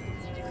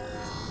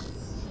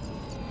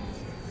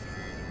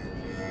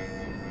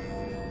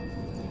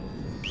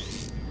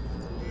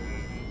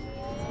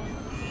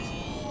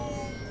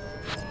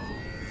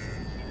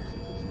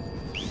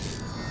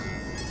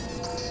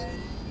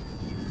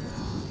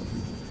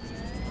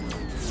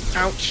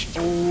 Ouch.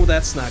 Oh,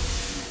 that's not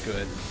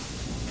good.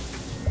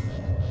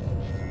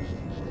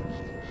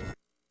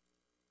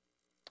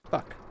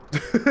 Fuck.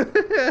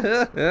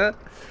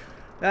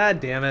 God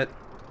damn it.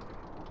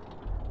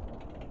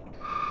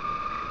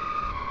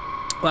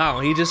 Wow,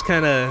 he just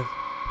kind of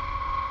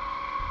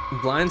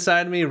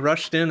blindsided me,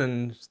 rushed in,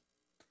 and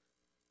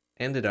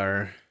ended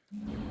our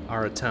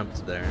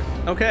attempt there.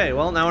 Okay,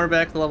 well, now we're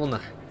back to level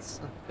 9.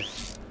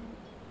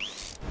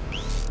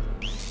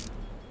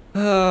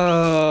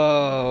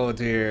 Oh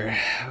dear.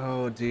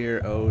 Oh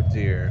dear, oh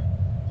dear.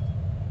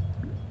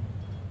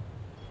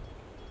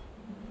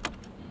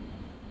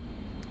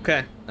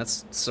 Okay,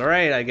 that's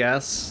alright, I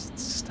guess.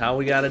 It's just how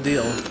we gotta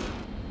deal.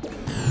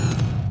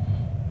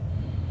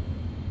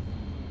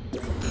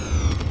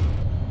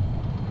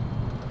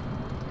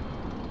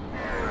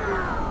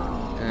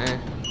 Okay.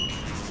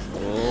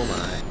 Oh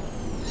my.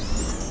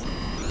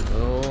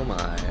 Oh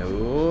my.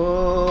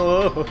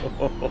 Oh.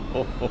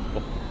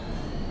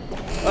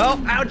 Oh,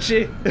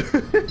 ouchie!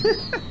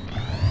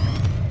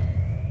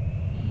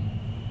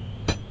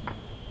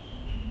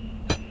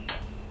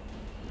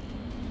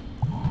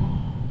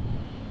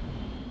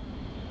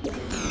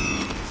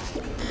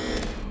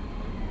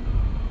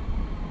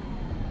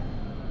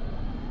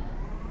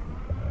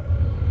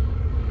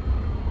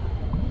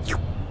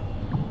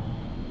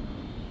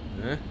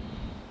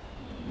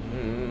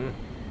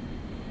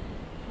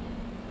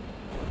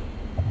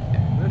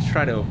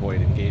 Try to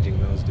avoid engaging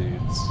those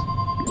dudes.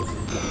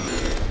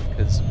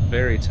 It's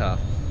very tough.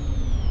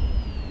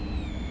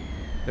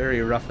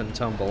 Very rough and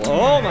tumble.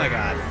 Oh my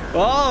god!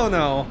 Oh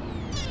no!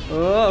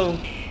 Oh!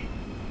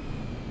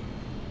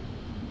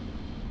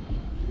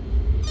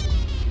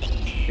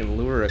 You can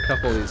lure a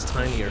couple of these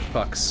tinier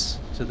fucks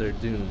to their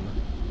doom.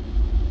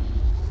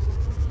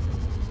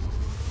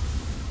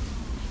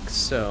 Like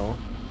so.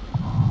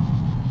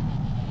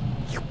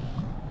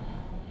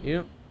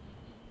 Yep.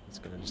 It's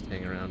gonna just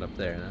hang around up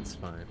there, that's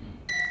fine.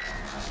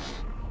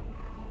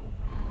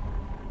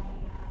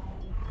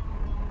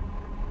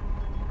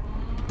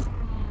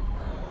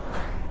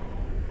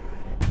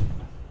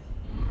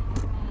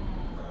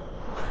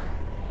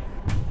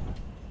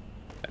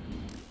 Okay.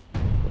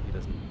 Hope he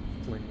doesn't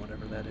fling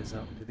whatever that is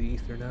out into the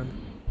ether then.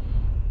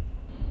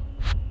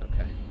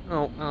 Okay.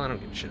 Oh, well, I don't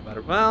give a shit about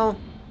it. Well,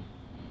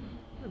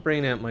 the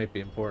brain amp might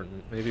be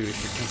important. Maybe we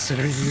should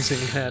consider using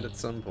that at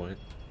some point.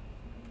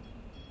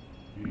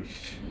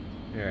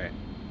 Alright.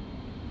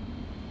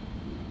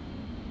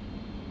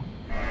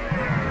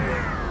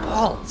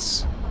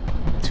 Balls!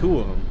 2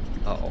 of them.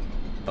 Uh-oh.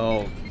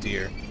 Oh,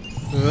 dear.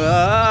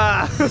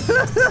 Ah!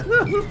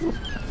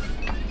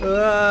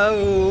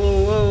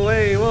 Whoa,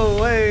 wait,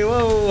 whoa, wait,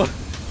 whoa!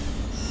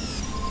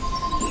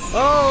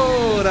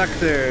 Oh,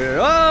 doctor!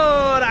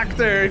 Oh,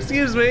 doctor!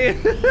 Excuse me!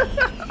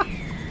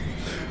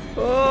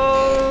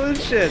 Oh,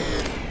 shit!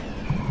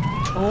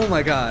 Oh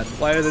my god,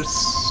 why are there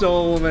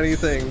so many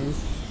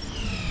things?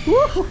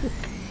 Woo!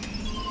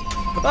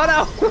 Oh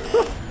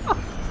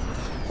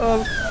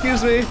no!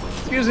 Excuse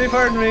me,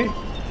 pardon me.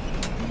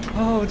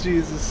 Oh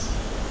Jesus.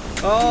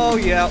 Oh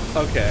yeah,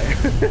 okay.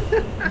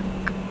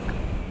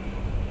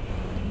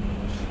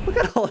 Look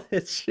at all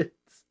this shit.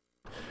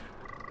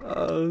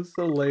 Oh,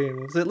 so lame.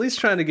 I was at least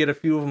trying to get a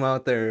few of them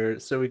out there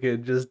so we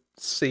could just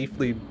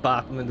safely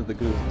bop them into the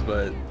goop,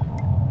 but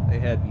they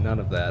had none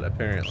of that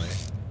apparently.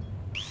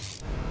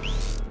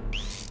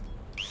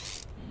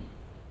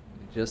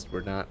 Just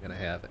we're not gonna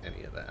have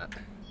any of that.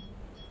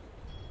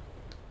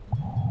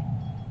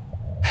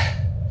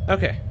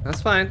 Okay,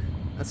 that's fine.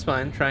 That's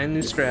fine. Trying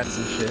new strats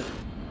and shit.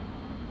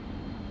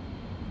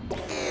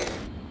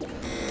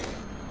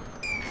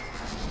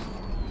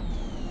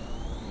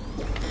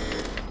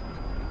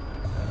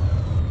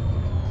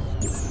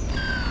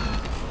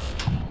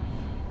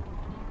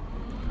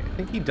 I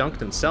think he dunked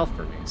himself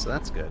for me, so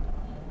that's good.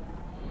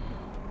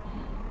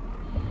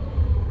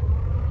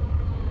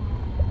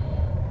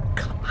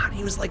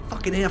 He was like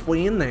fucking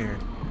halfway in there.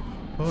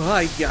 Oh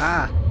my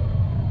god.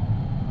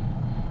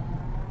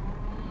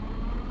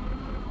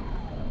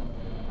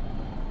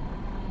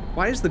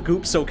 Why is the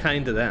goop so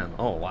kind to them?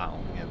 Oh wow,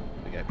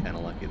 we got kind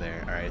of lucky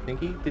there. All right, I think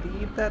did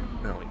he eat that?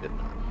 No, he did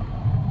not.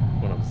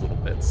 One of his little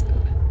bits did.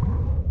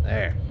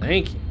 There,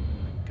 thank you.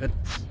 My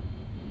goodness.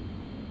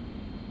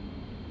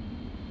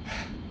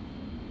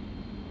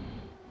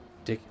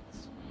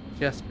 Ridiculous.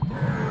 Just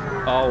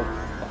ridiculous. Oh.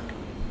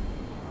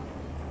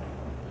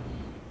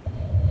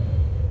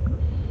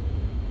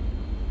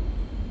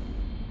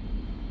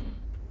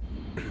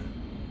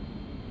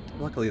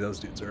 Luckily, those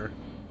dudes are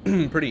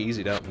pretty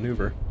easy to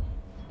outmaneuver.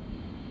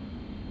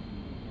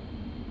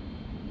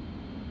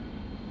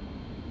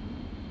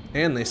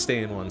 And they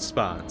stay in one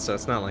spot, so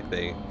it's not like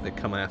they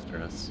come after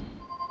us.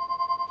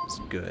 Which is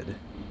good.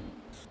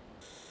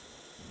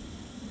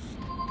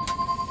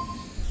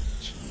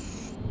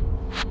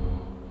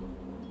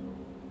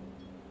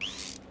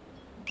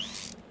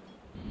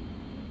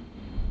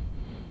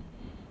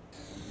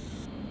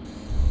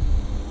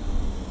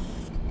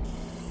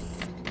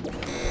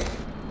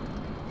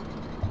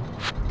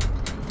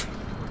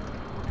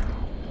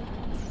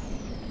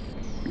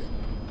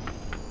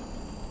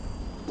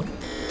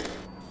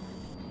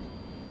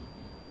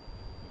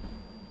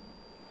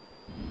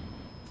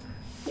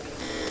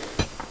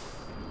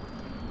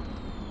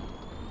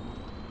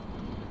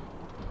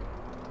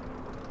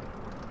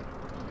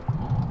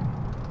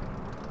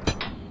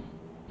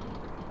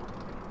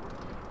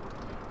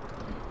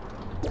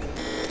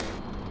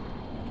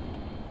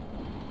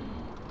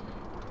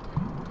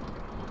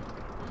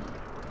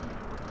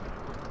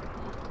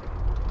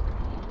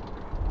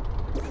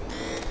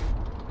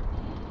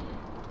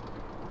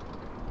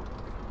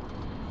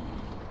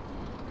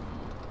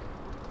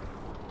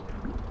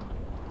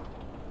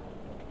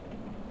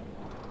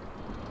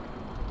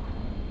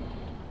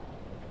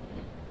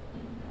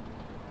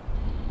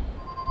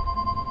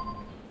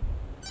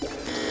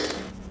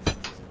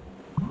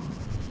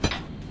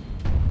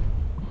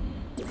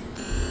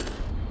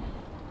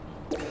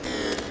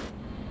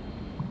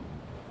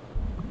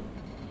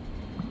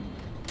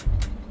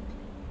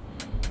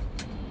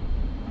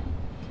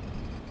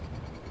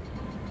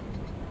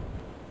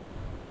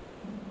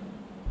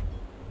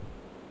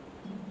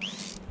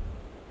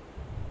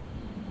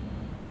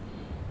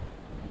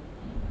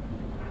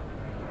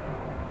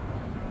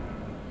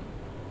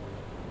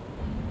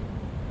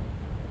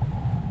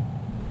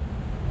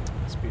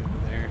 be over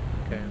there.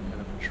 Okay, I'm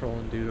kind of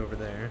patrolling dude over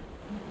there.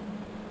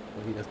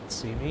 Well, he doesn't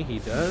see me. He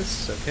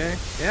does. Okay.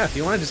 Yeah, if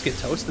you want to just get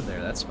toasted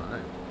there, that's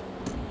fine.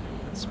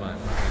 That's fine,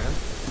 my man.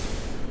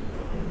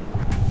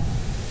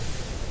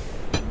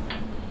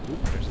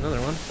 Oop, there's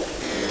another one.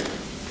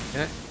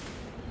 Okay.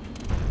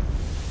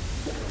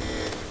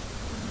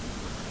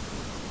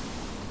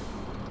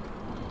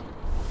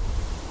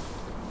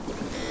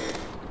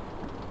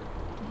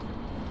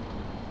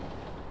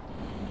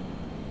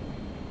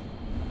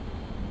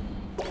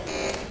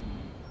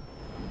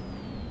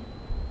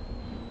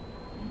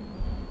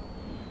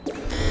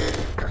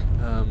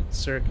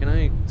 Sir, can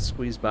I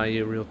squeeze by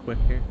you real quick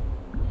here?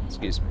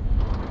 Excuse me.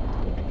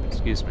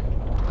 Excuse me.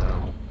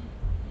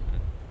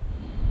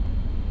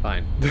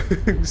 Fine.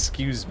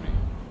 Excuse me.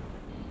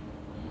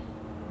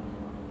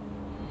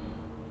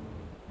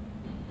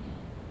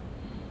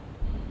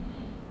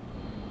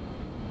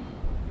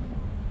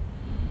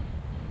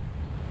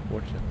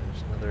 Fortunately,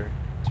 there's another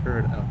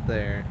turret out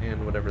there,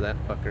 and whatever that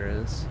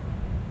fucker is.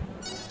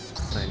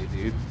 Tiny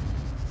dude.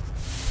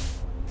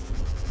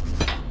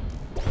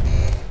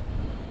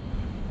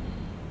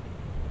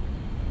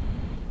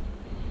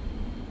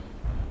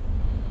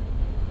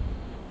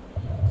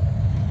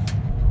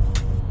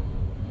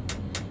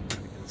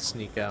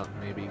 Sneak out and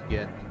maybe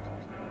get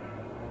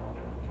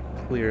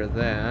clear of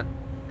that.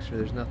 Make sure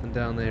there's nothing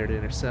down there to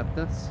intercept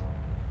us.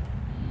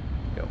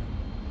 Go.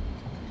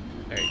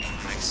 There you go.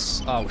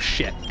 Nice. Oh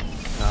shit.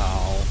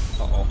 Oh.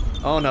 Uh-oh.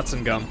 Oh, nuts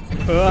and gum.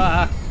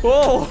 Ah!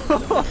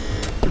 Oh!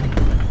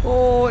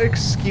 Oh,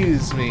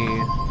 excuse me.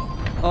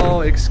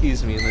 Oh,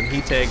 excuse me. And then he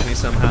tagged me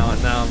somehow,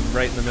 and now I'm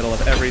right in the middle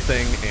of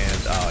everything,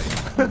 and oh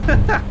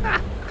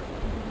yeah.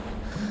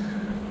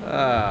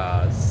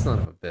 Ah, son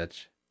of a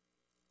bitch.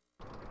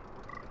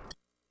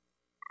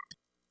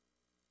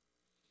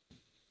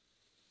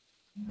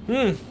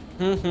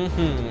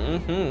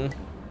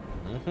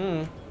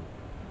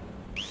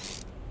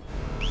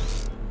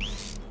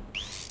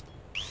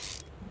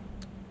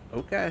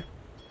 Okay.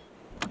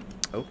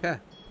 Okay.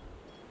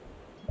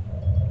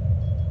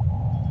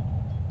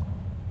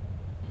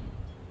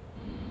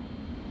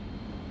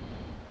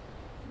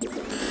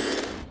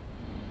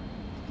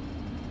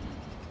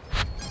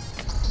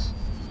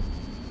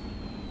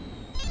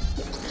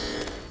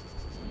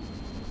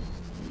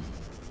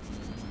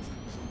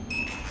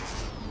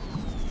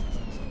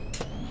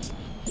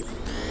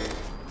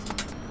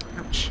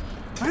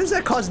 Why does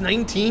that cause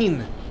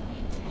 19?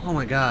 Oh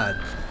my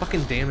god.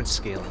 Fucking damage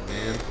scaling,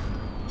 man.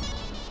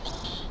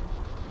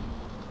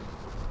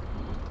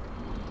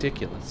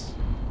 Ridiculous.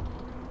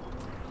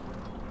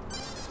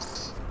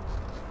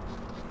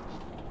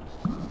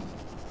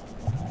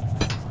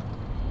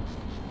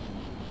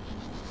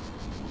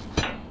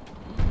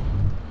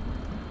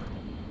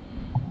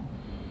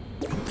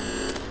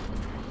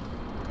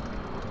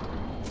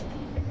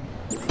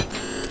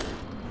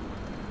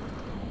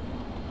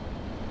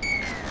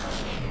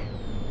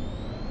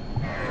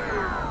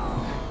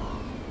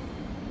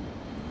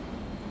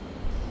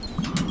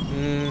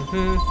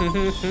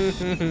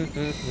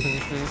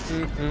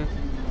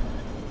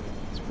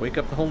 Let's wake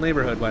up the whole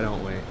neighborhood, why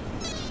don't we?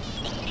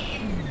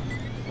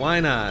 Why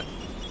not?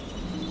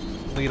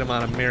 Lead them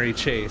on a merry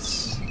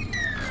chase.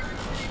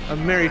 A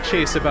merry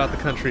chase about the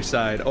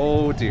countryside.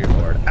 Oh dear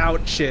lord.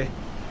 Ouch!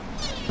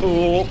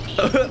 Oh.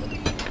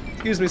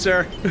 Excuse me,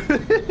 sir.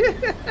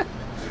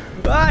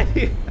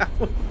 Bye!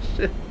 Ouch!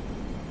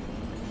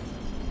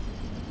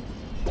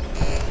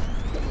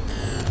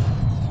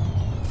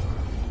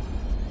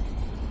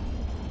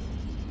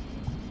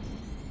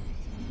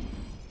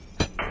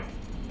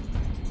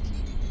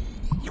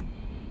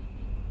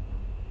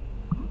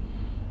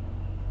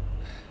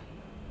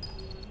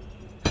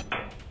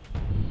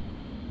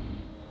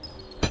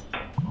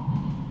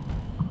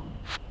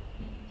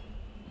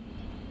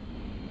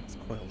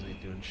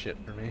 Shit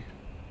for me.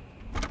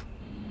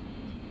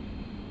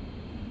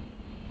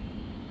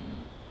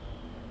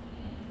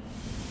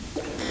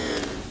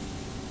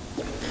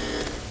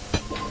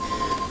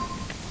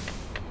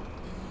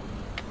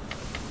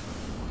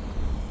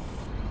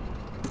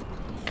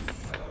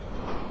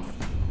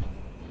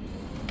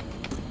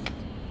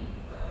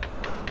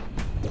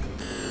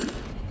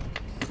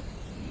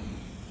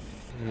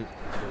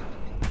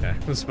 Okay,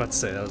 I was about to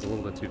say that was a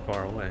little bit too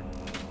far away.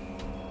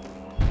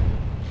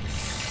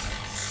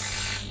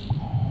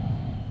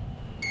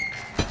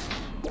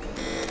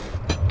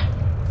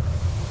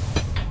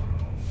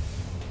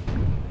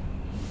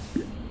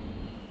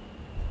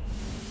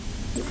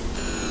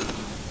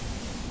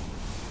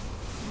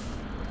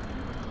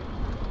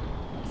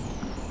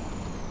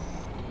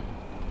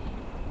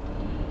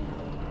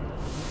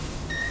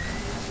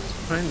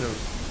 Trying to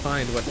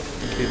find what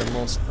would be the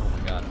most, oh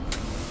my god,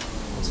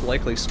 most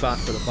likely spot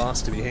for the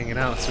boss to be hanging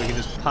out so we can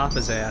just pop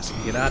his ass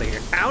and get out of here.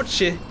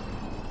 Ouchie!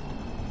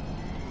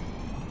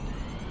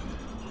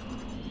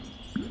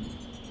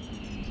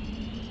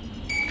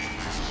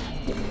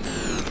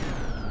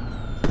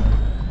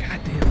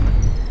 God damn it.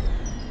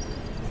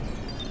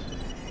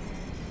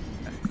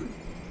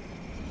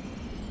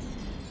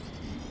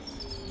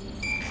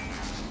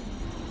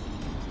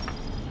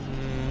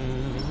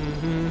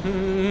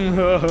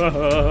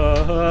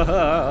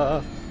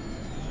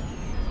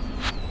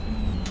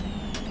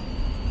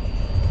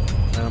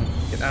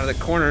 Get out of the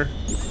corner.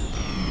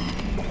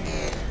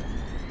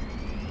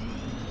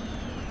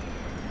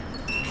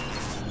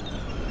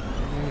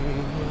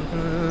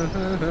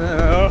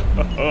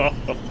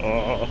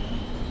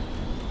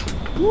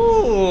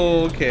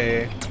 Ooh,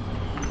 okay.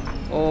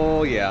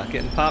 Oh yeah,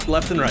 getting popped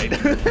left and right.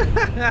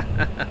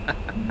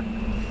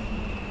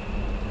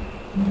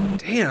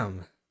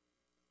 Damn.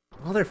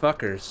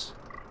 Motherfuckers.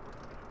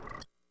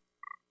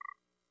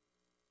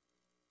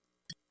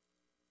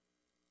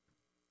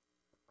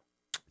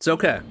 It's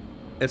okay.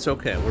 It's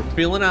okay. We're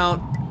feeling out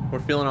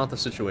the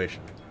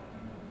situation.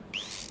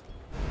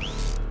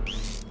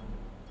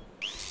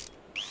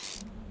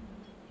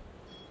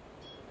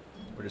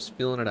 We're just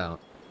feeling it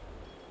out.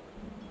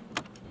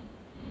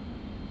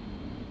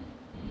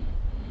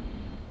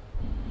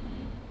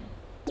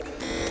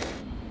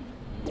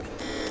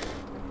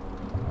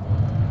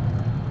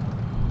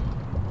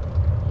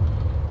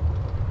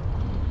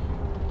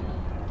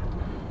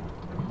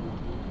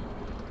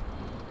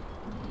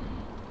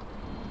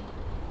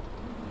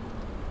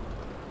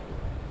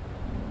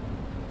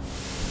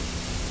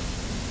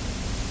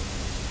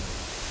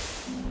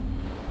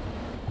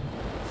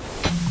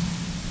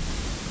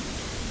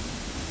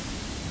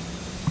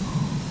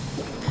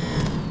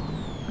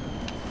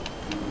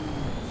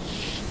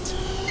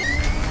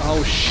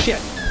 Oh shit!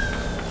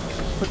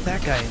 Put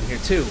that guy in here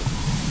too.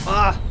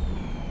 Ah!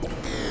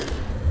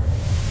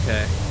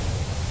 Okay.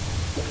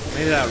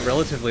 Made it out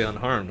relatively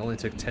unharmed. Only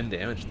took 10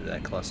 damage to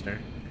that cluster.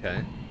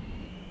 Okay.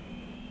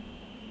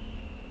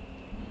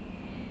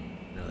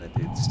 No, that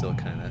dude's still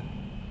kind of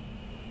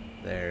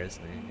there,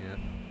 isn't he? Yeah.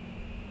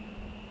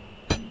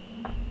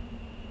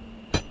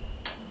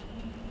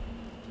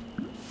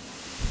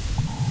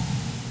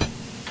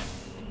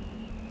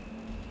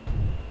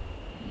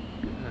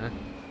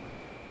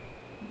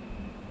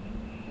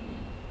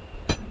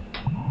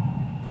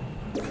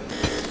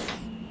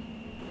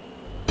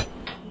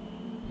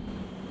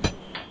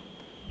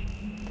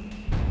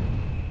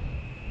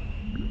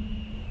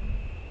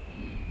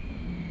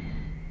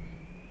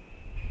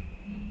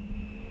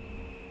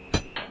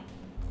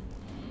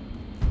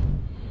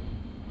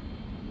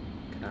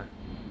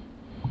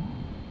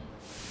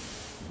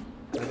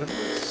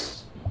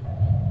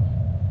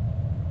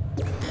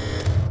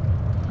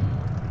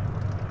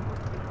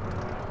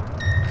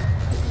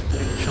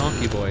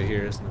 Chonky boy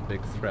here isn't a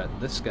big threat.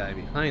 This guy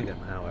behind him,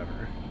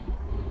 however.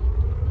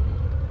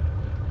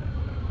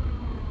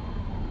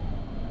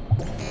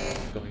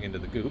 Going into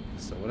the goop,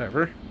 so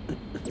whatever.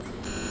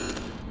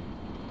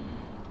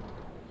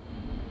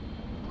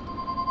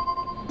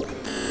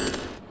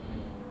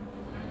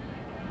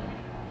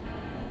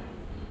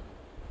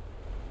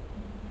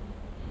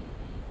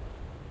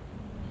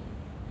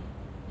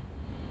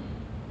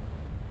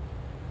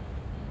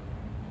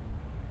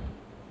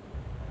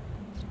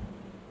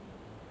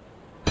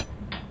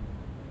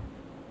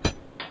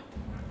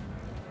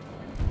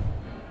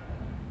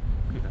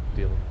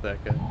 Deal with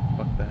that guy.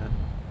 Fuck that.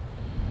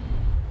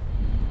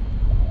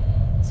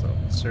 So,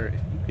 sir, if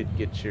you could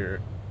get your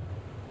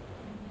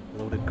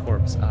loaded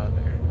corpse out of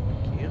there.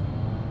 Thank you.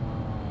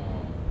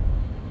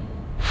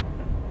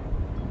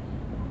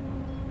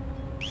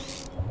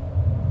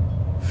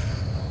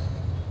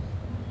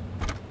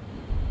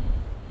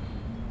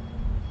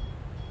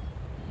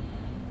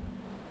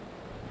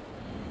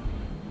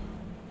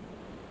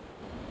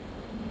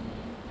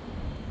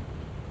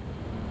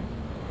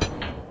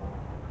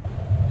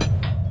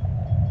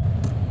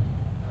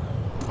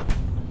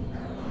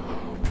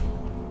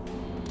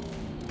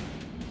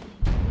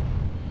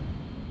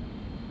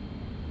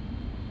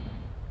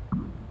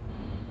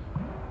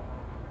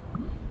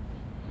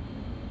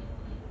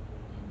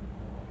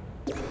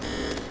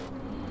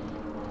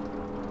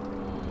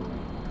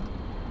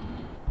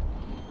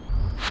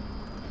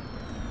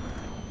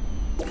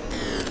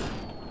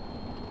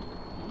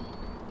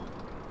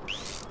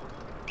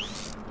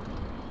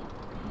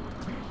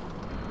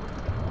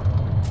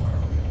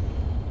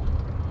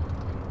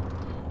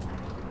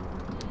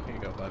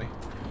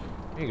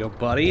 There you go,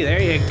 buddy.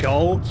 There you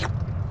go.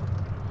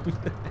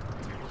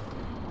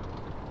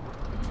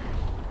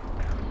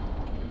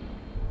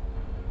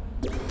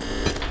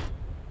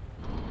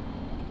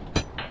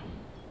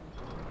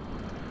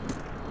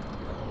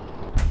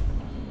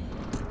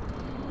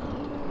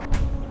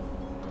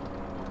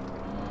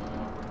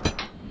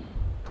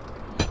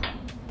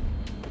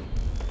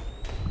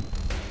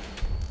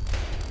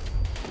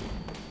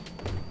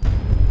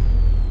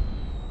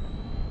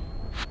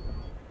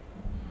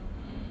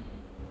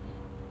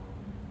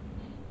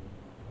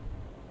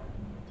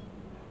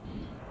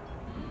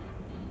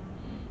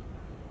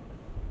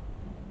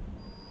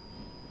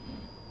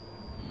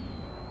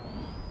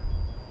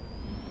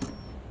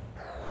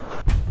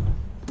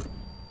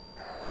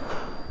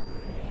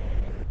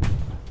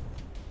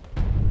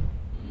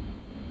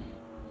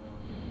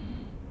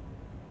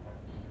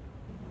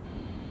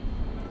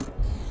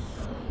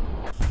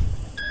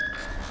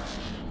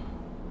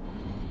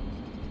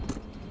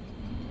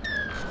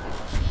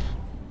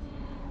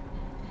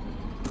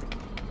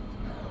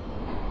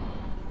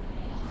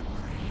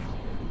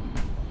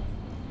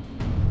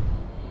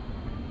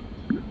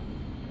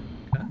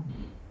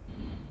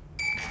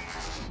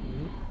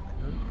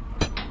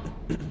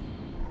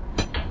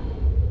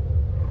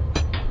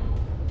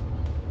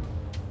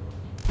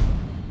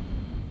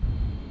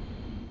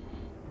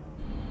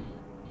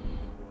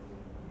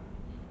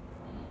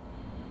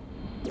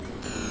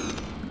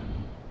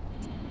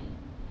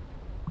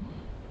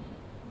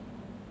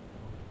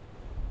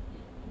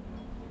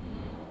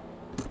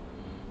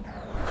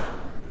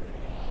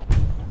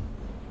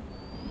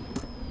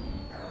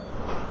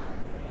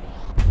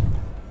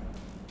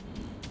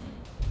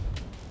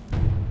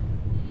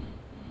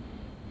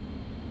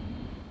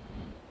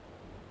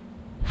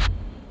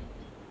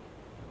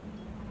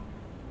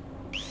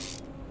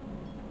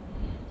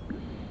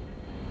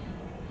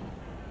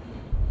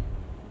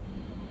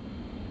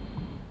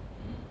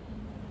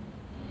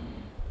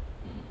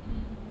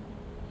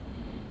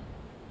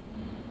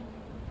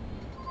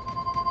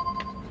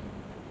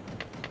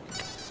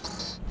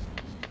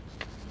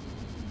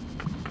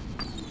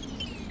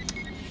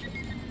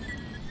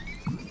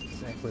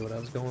 exactly what I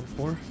was going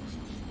for.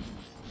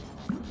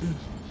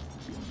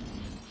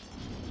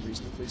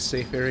 Reasonably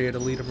safe area to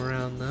lead them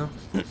around, though.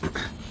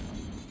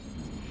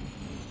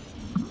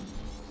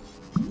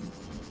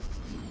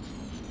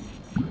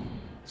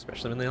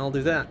 Especially when they all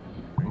do that.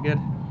 Very good.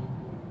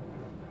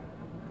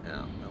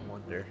 Oh, no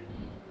wonder.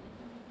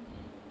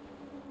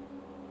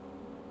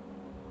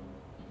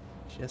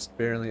 Just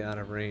barely out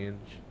of range.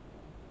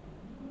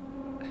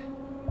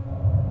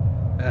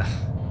 Ugh.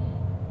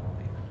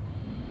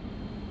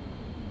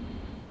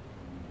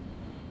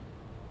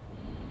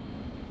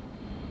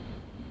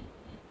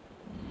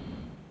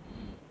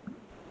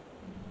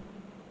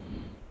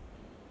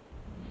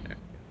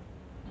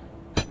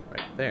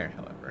 Right there,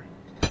 however.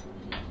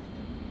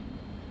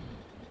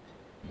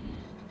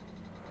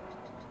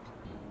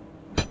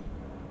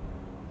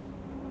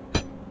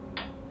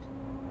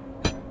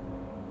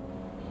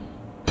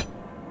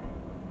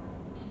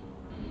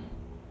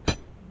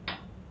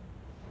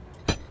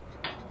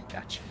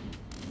 Gotcha.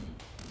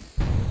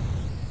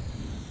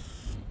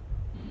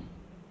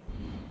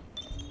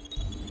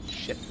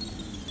 Shit.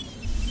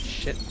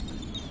 Shit.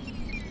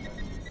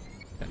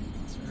 Okay,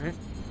 that's alright.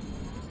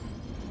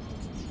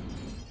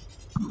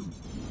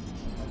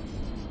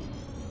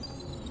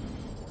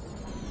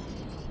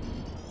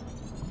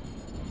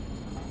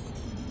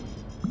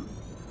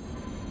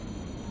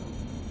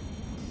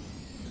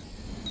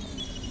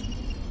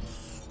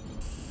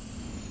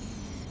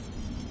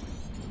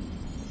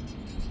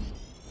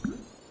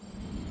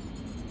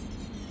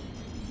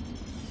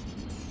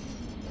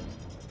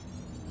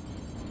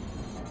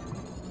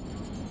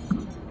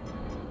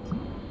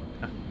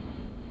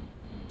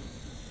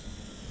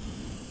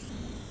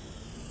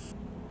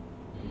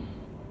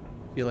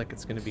 I feel like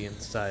it's gonna be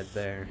inside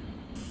there.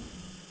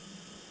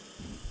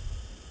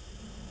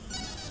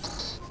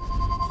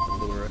 I'll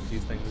lure a few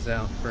things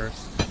out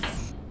first.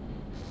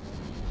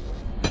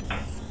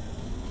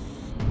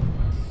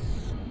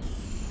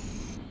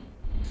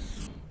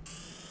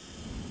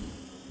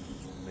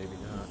 Maybe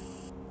not.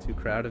 Too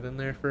crowded in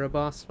there for a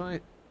boss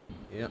fight?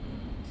 Yep.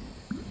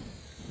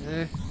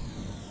 Eh.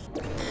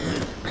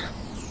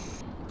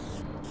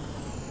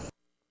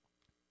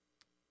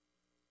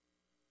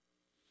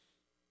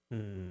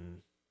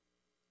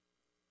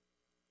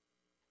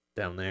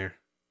 Down there.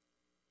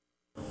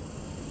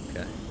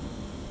 Okay.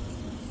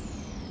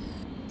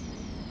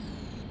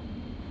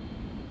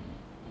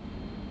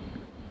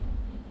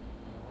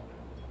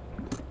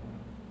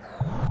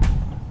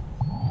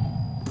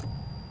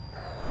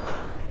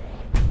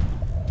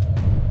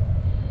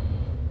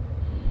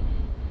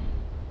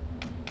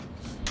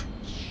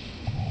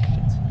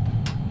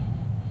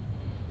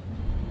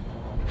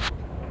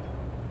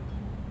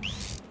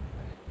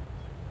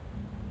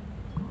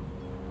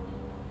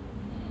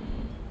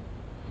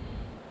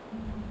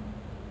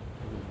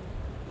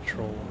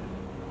 Troll.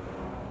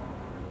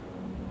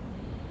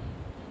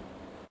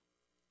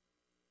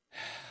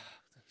 There's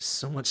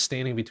so much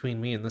standing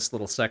between me and this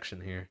little section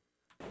here.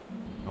 I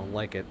don't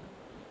like it.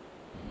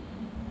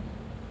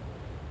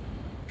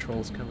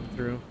 Trolls coming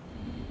through.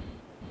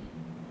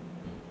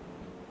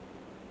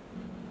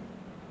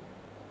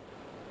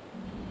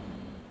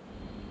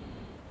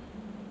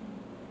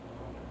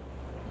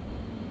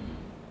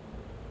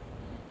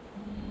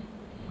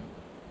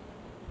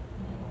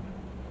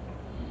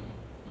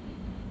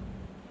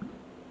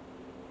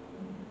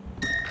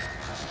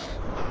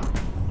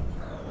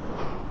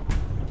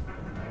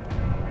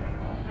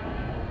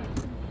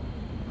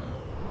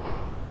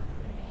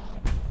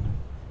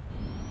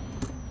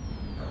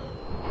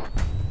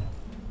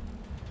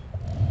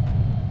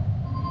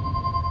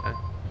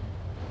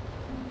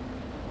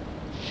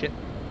 Shit.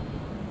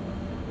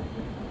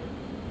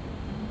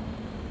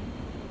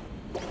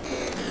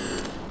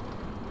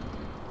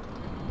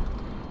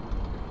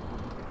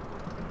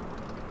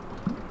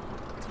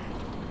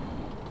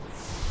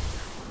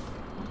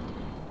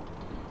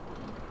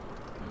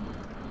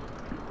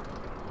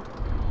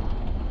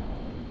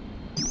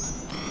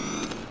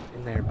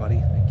 In there, buddy.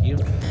 Thank you.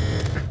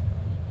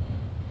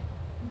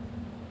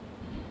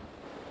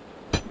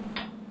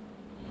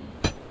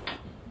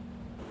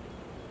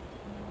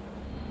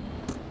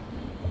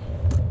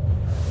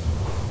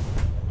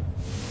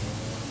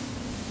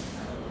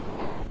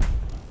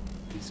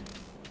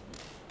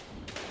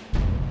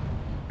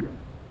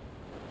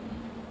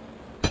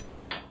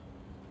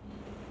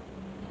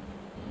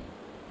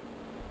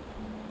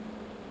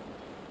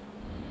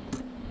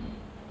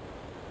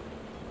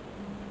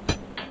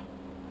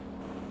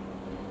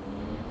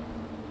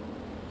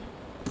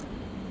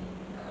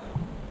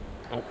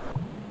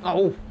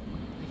 Oh!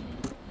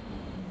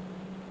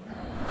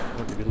 I'm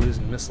going to be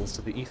losing missiles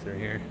to the ether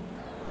here.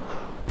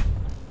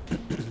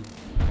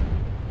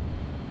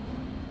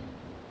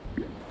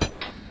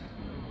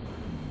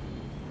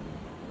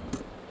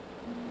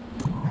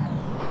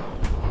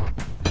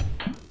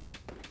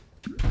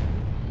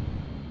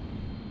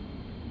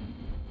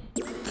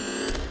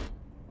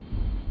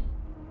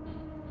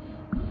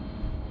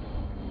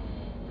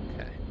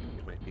 Okay,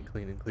 it might be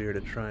clean and clear to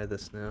try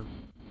this now.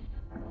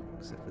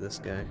 Except for this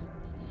guy.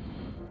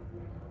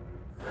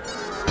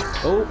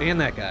 Oh, and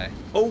that guy.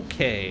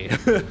 Okay.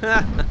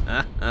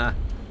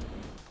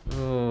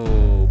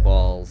 Oh,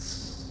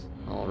 balls.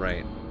 All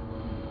right.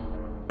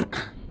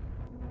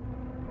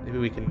 Maybe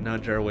we can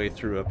nudge our way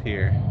through up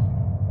here.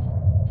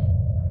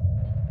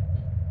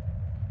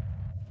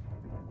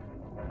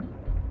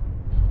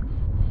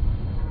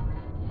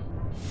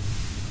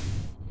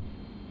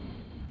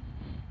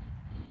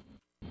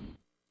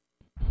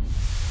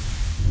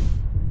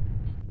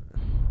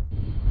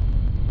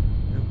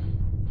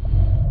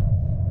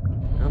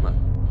 Come on.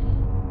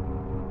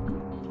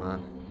 Come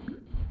on.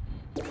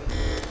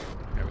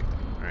 There we go.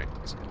 Alright,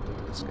 just gonna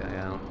move this guy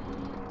out.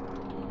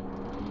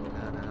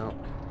 That out.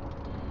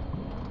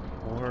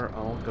 Or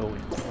I'll go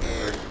in.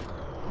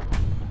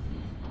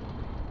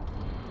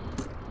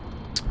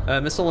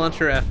 Whatever. Missile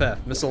Launcher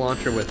FF. Missile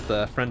Launcher with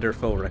friend or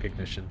foe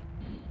recognition.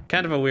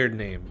 Kind of a weird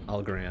name,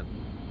 I'll grant.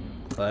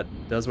 But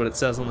does what it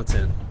says on the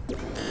tin. Okay.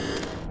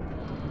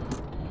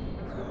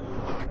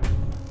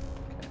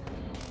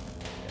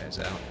 Guy's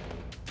out.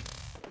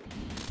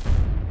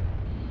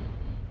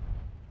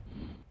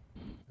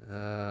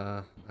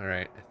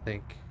 Alright, I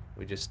think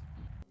we just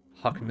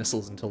huck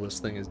missiles until this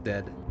thing is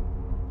dead.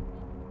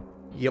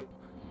 Yep.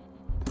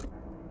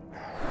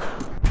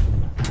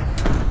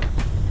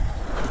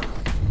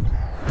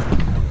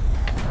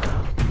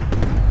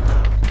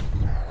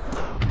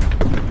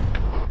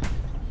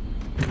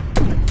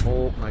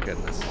 Oh my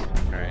goodness.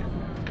 Alright.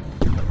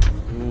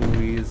 Ooh,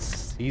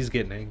 he's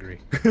getting angry.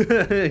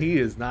 He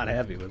is not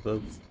happy with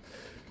us.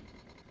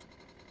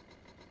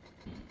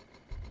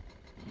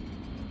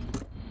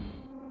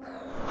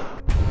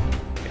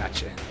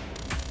 Gotcha.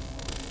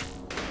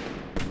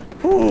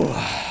 Whew.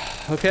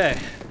 Okay.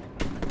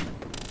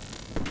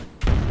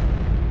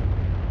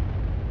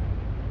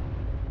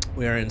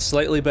 We are in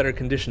slightly better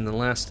condition than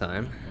last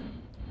time,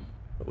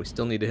 but we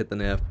still need to hit the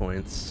nav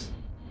points.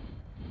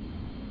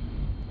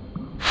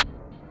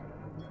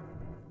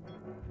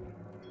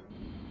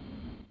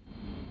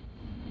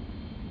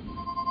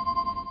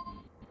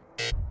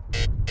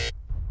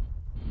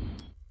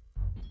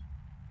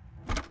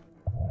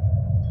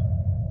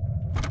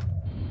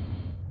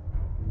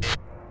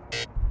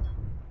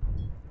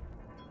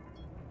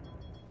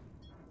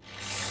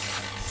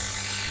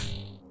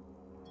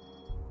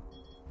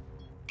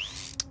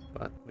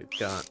 But we've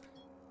got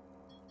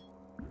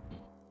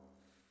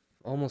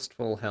almost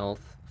full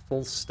health,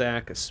 full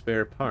stack of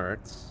spare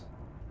parts,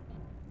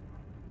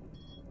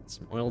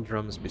 some oil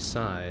drums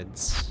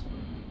besides,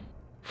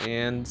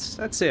 and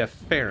I'd say a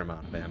fair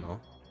amount of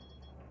ammo.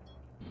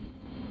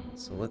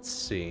 So let's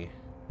see.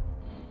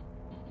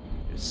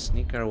 Just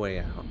sneak our way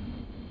out.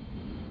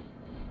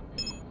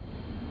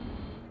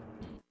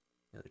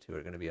 The other two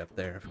are going to be up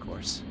there, of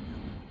course.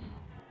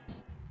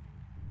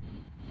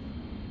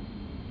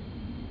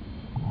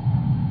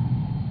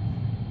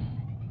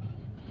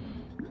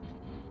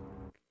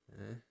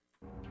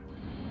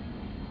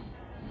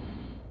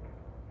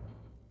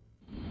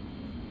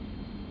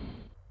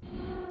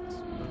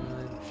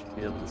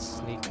 Be able to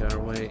sneak our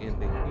way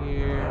into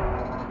here.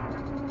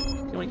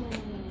 Yoink.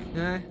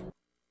 Okay.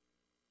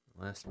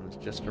 The last one is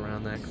just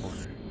around that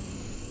corner.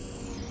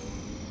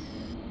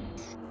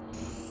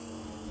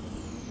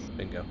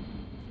 Bingo.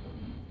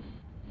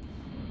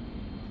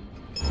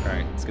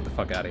 Alright, let's get the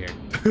fuck out of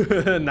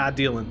here. Not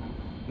dealing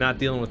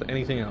with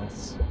anything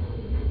else.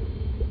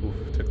 Oof,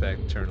 took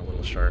that turn a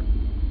little sharp.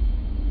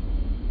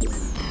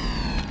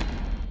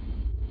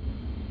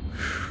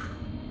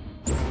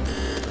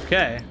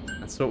 Okay.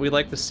 That's what we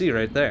like to see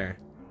right there.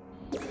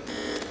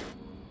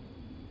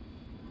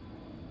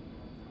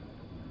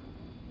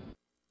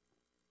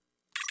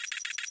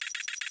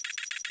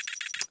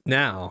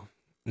 Now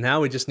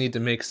we just need to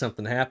make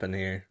something happen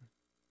here.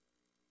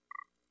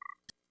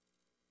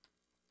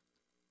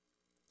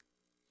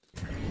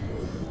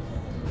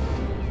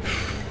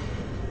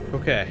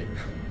 Okay.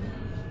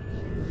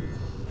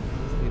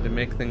 Need to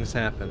make things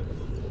happen.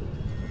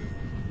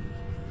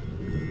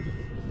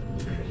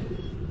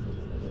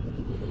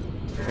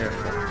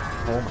 Careful.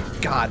 Oh my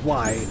god,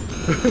 why?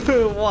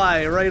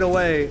 Why? Right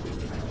away.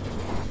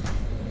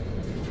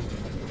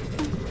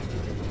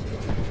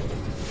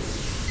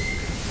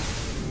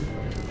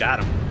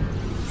 Got him.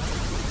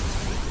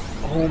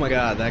 Oh my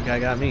god, that guy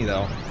got me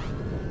though.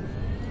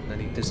 Then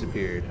he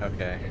disappeared.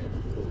 Okay.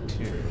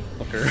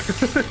 Fucker.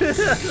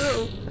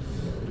 Oh,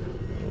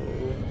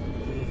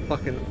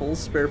 fucking full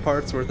spare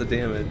parts worth of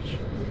damage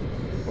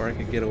before I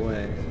could get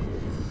away.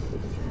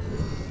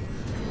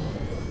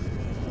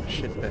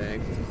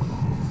 Shitbag.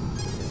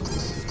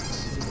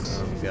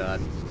 Oh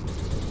god.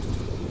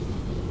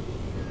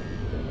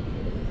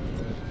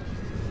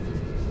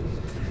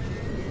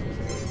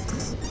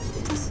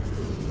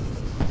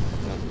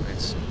 Oh,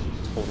 nice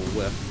total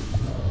whiff.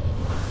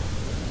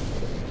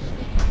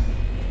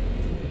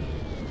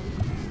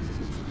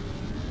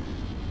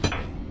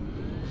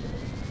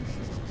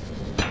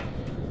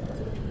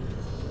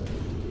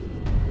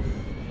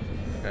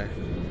 Okay.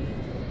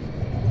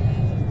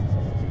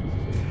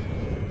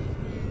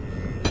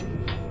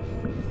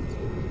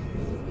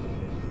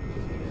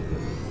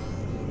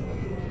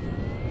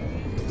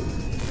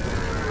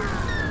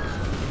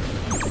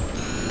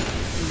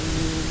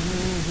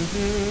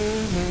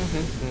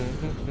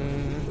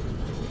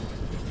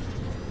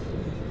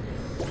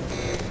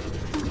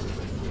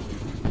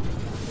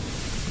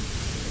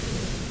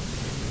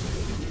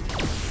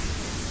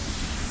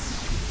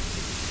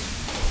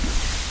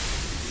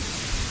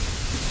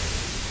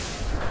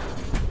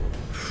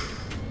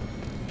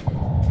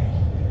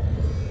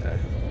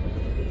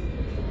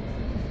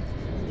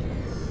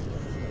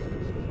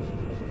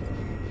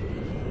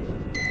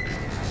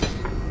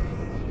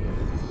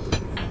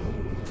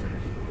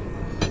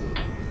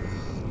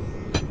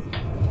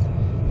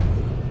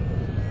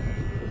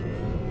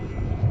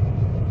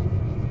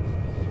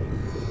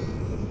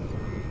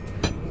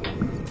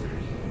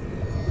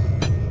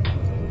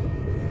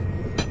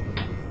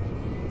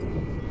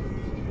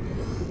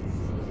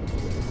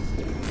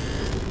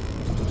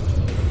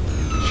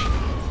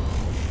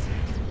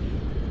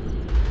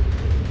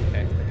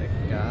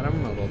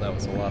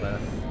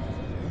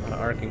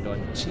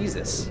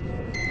 Jesus.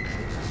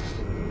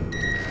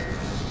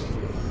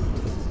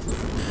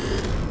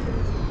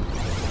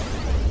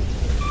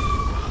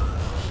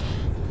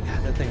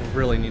 God, that thing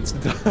really needs to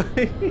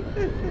die.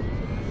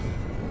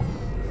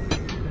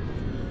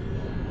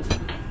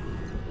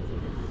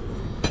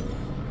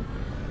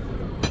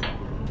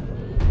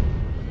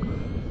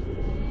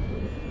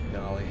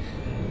 Golly.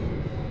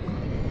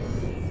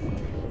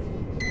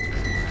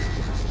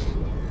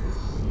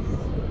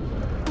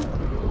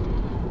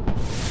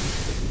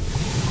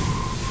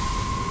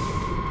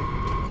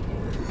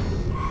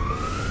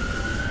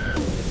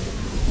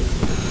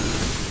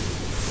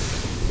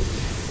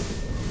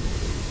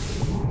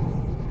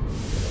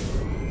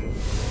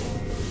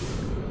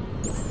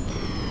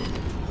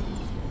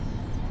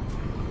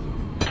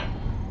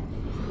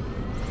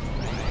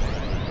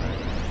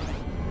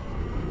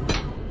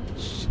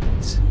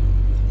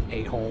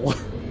 A-hole.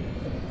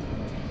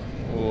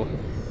 Oh.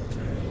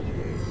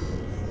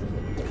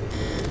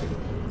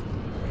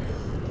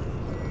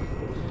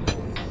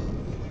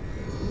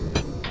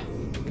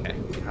 Okay,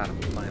 got him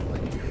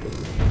finally.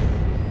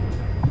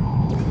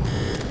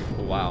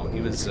 Wow,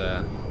 he was,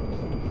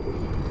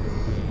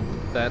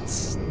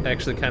 that's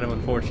actually kind of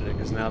unfortunate,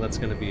 because now that's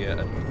going to be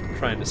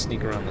trying to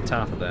sneak around the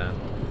top of that.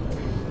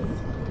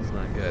 It's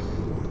not good.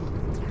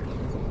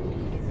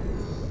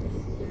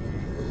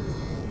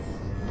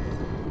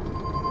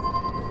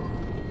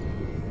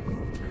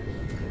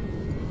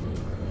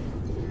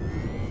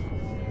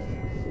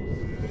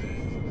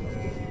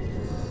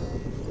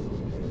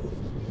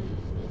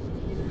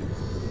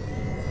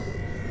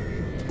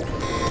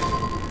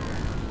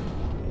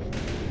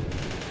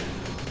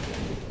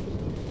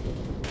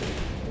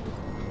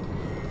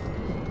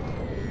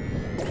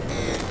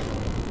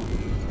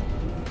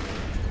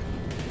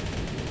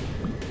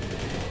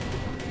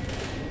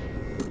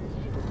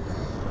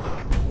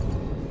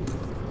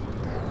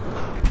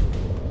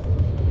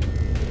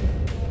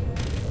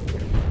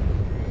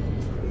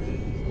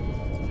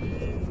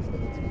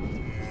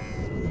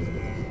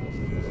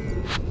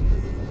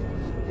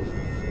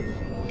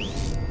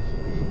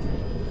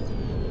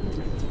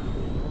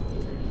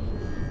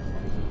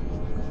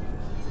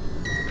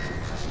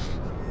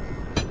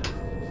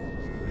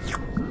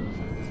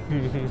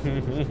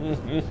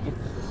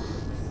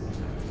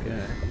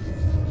 Okay.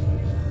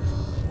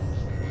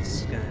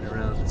 Skying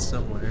around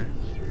somewhere.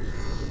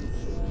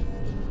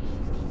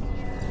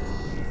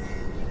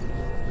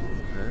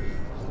 Huh?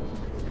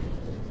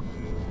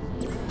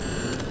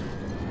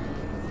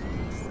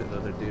 Is that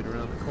other dude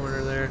around the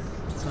corner there?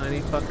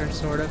 Tiny fucker,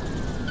 sorta.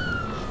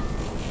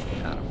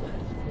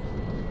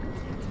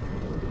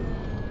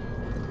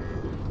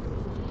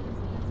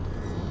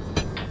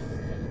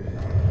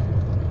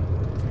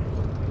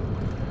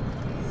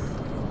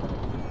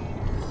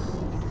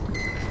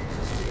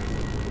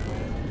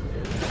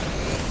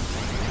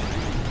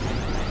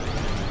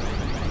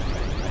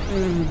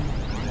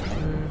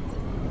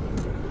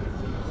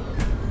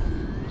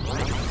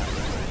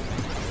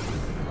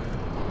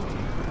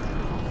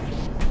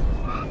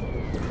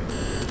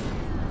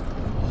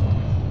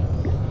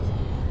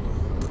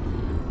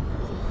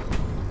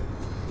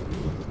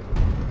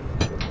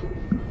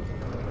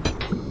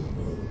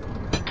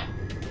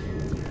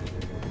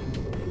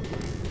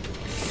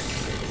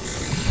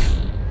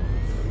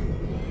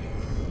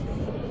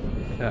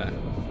 Got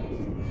him.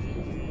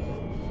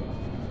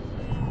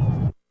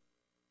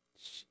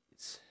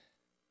 Jeez.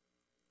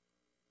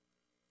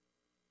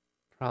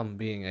 Problem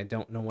being, I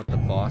don't know what the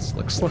boss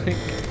looks like.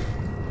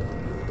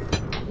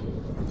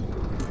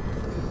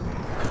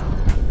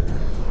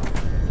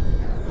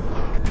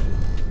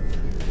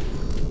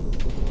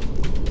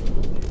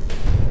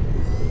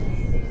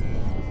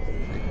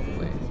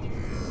 Thankfully,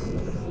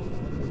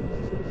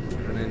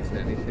 not run into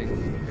anything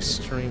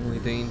extremely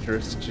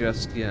dangerous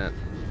just yet.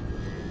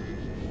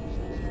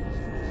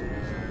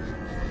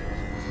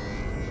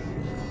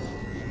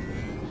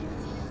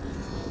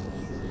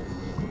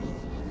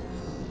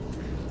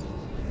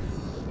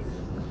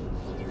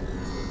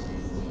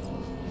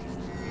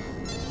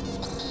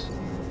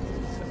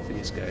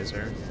 Guys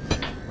are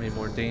way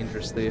more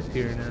dangerous, they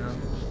appear now.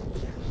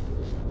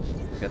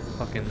 Got the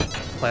fucking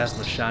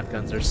plasma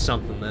shotguns or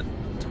something that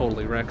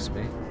totally wrecks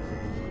me.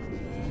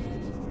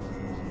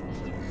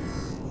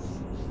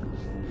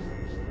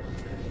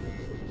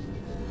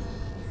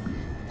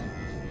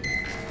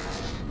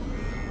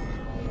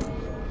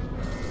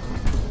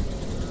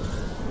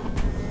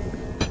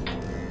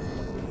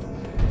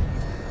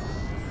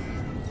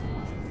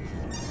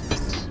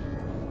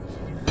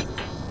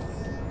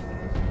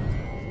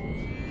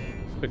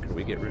 The quicker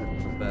we get rid of them,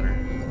 the better.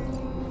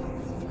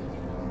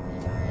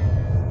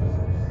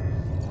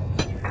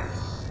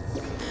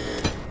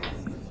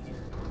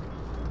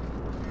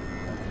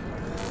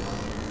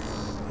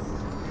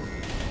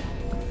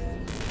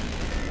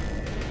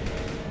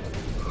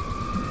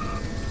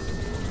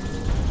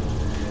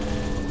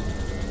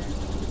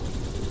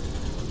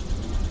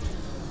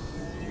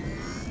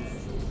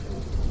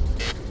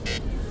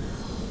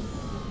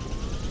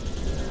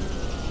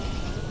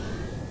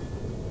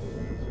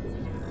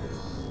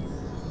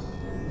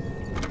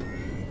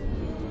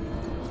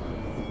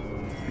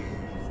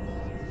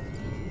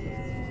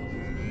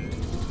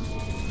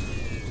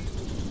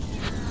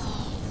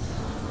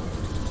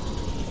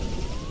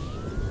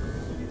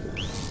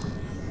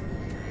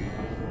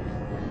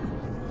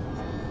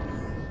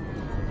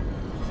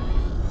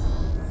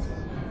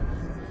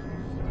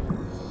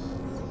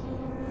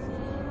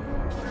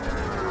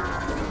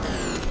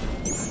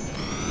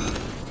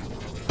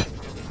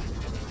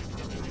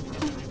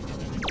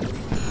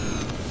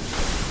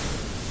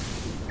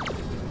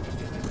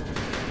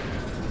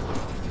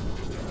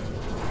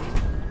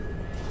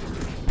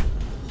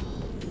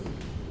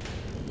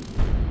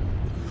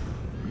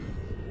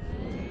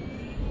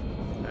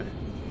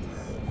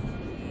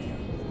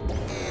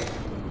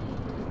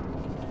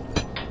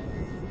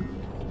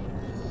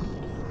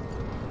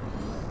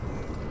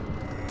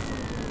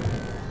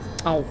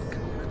 Oh.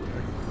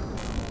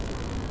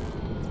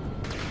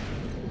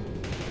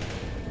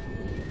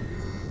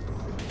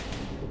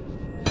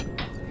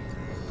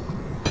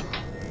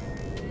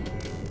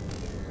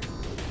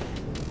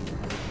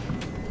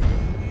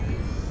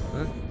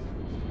 Huh?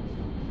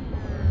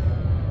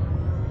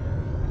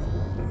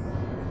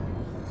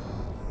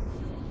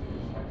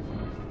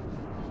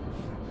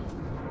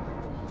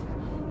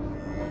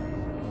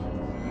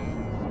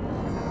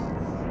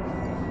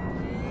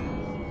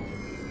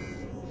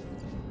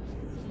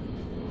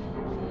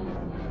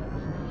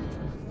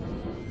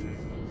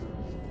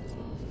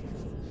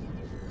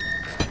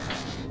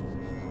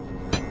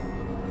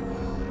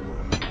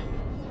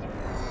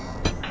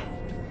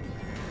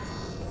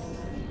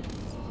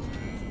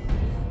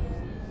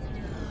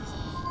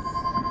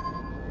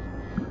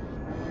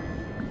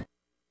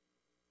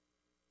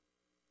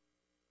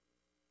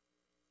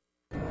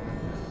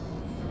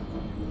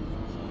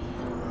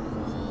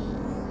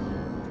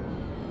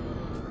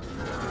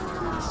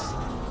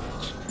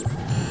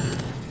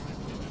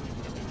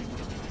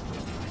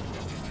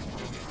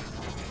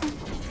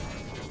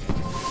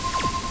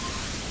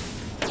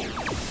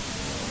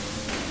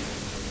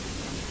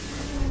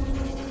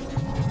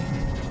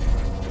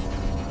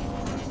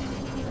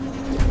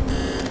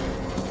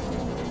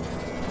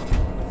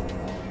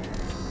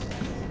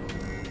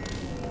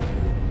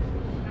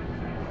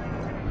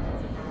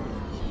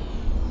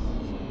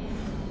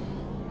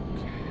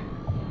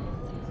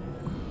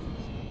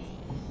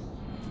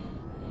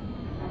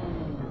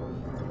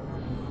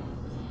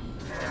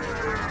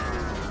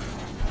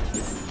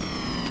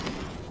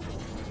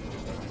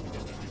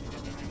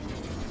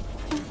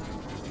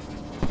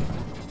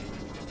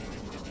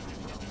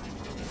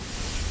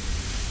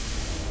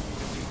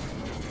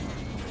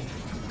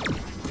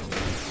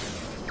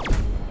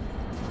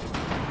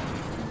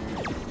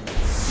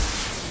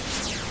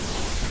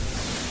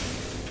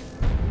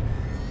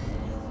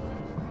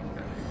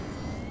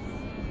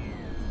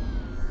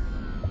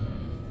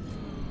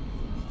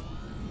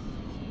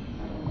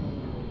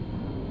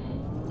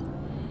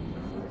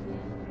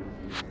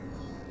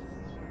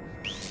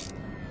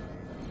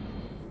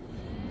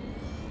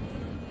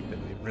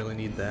 Really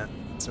need that.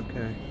 It's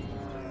okay.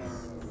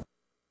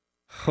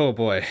 Oh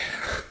boy.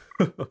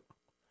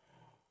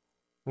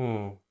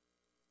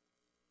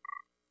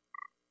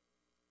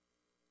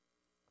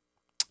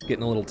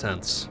 Getting a little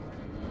tense.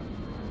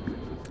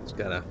 Just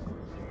gotta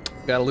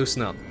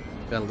loosen up.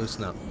 Gotta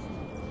loosen up.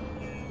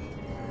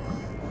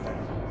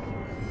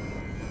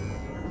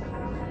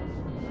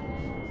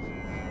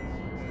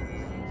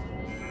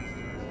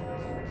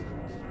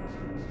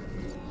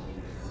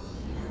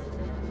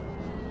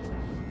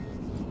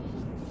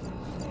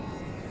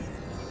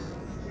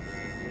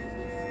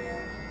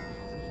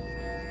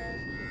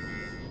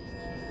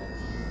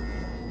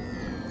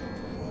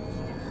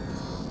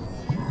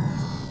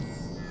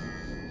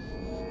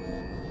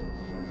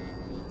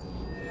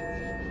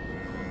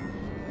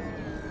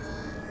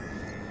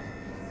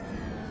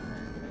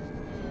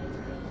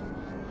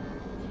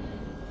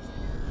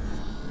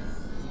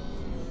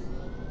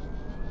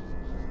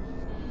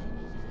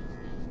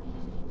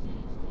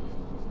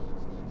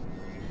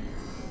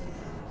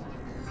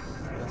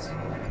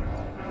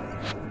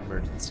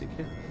 Emergency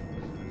kit.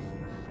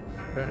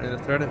 In the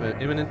threat of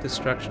imminent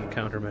destruction,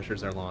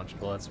 countermeasures are launched.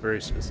 Well, that's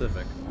very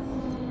specific.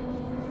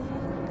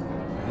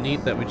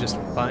 neat that we just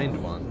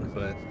find one,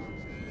 but...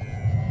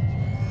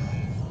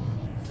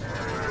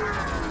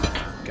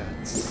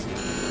 Guts.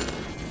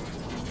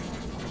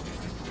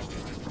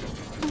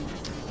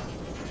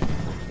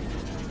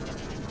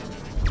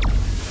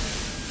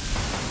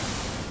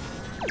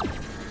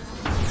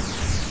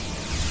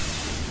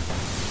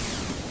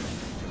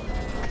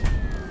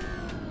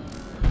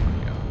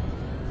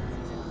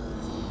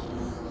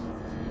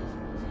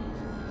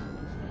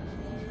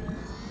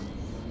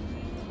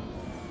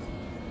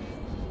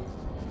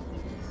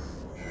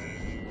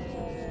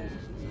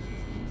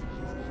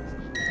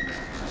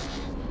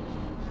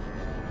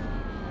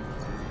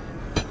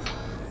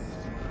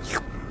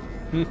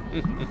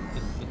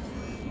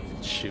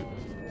 Shoot.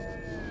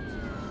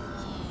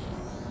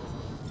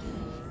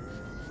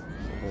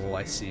 Oh,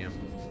 I see him.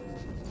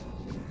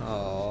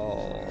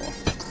 Oh.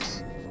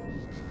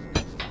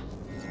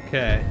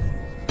 Okay.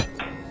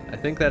 I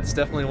think that's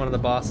definitely one of the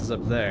bosses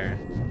up there.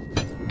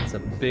 It's a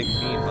big,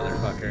 mean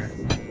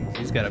motherfucker.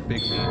 He's got a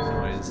big, mean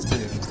noise, too.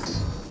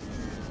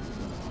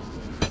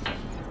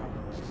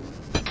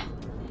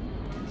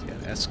 He's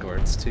got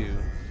escorts, too,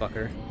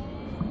 fucker.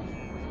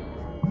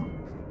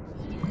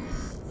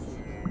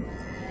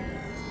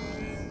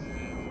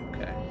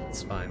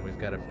 It's fine, we've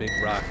got a big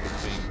rock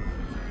between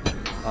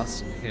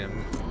us and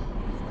him.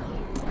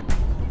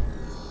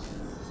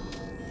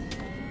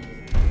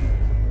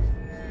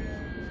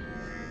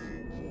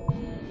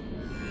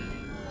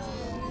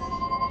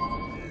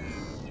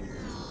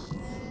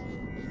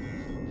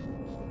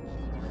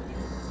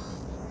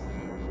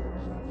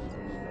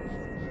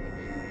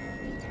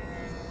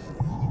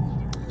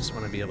 Just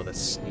want to be able to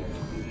sneak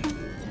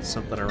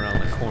something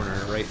around the corner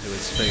right into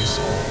his face.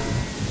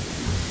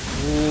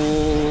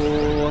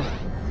 Ooh.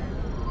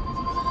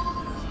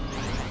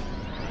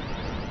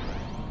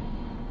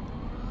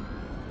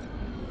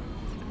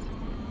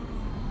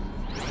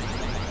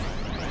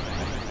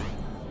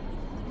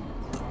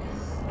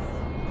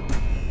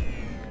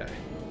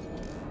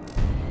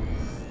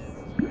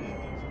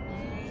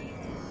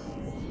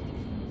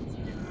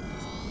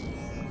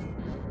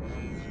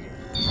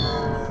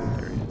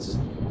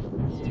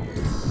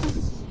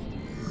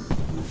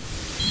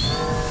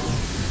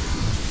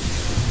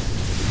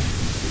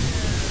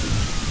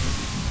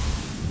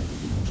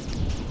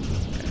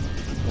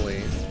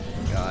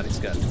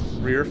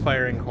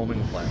 Rear-firing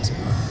homing plasma.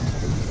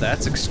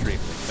 That's extremely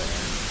fair.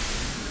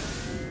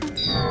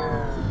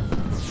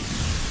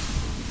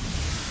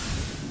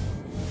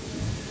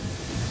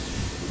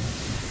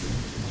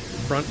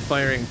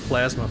 Front-firing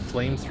plasma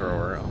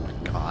flamethrower. Oh my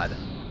god.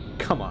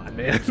 Come on,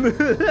 man. Oh,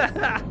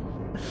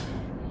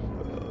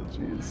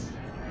 jeez.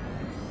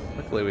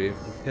 Luckily, we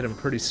hit him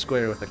pretty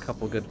square with a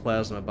couple good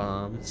plasma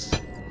bombs.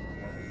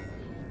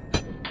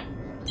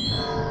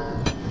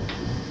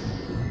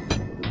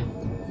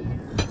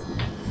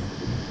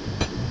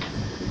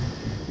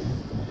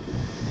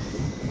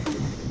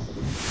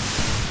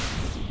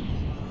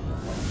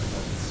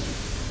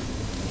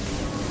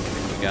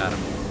 Got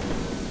him.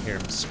 Hear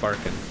him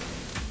sparking.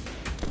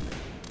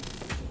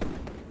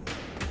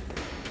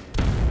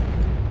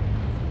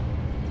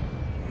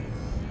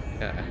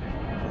 Okay.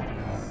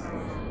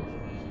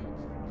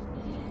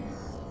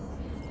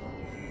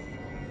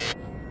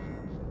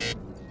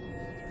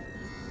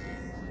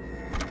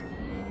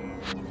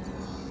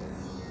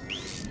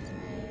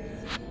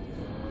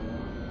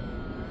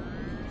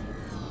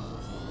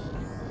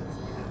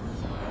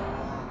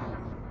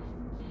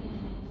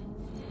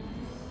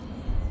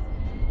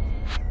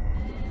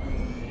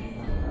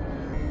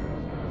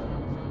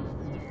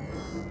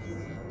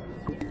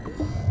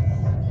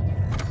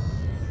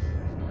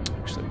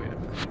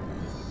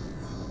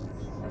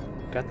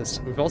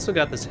 We've also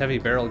got this heavy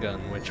barrel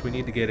gun, which we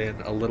need to get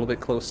in a little bit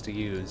close to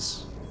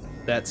use.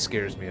 That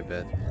scares me a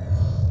bit.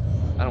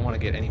 I don't want to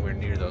get anywhere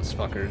near those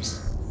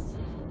fuckers.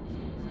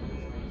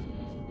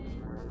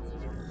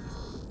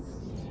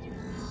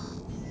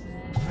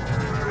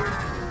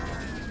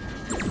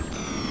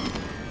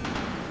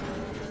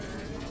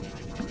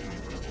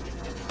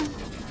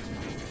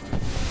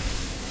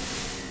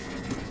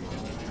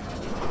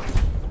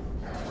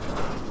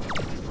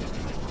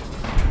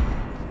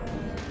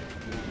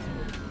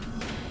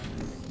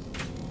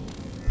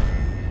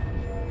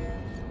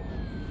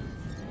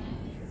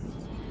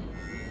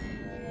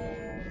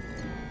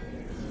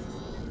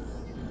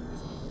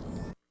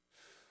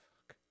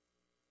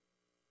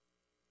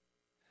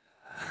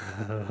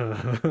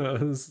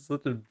 This is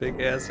such a big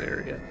ass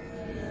area.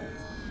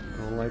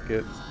 I don't like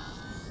it.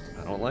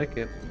 I don't like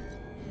it.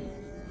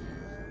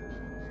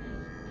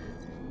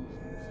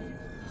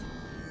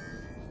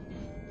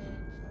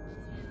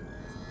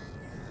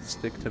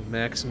 Stick to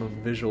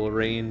maximum visual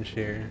range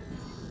here.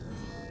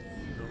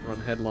 Don't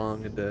run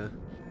headlong into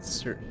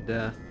certain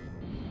death.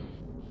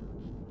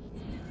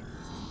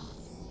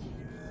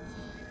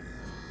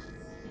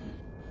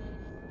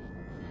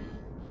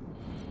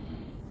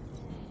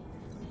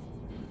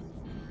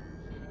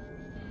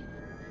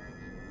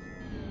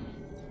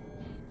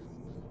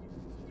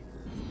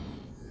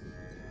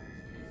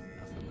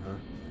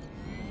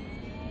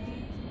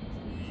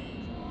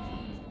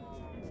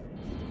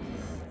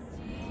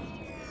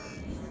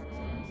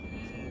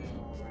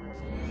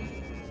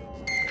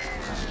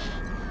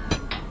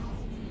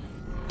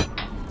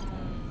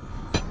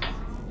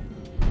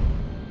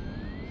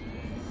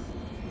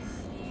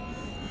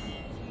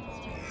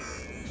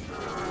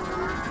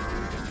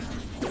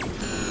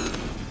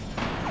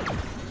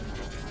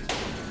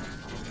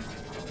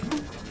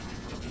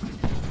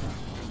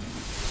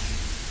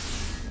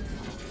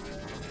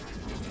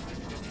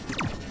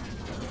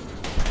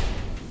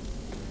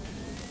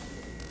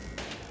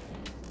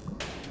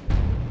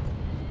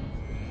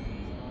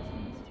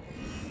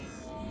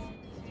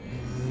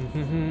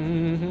 Okay,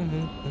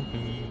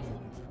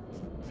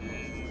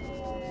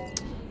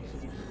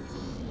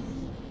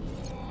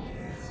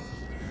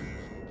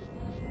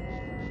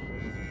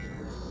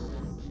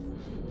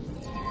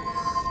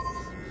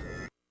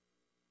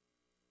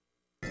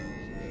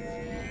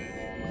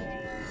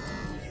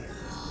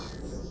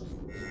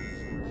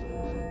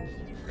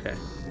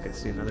 I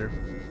see another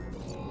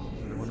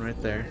one right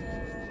there.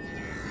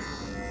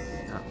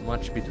 Not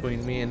much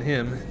between me and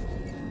him.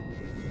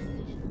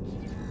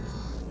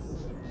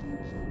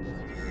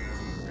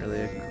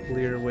 Really a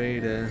clear way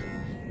to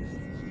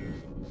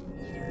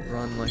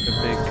run like a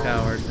big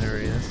coward. There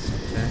he is.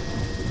 Okay.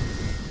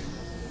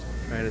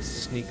 Try to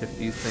sneak a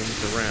few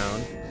things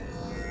around.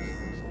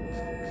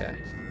 Okay.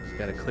 He's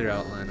got a clear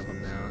outline of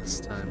him now this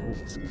time. Ooh,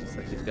 looks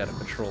like he's got a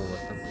patrol with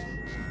him.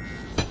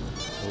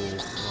 Oh,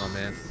 come on,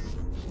 man.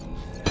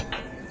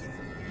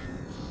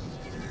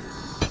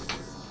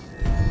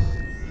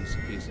 Easy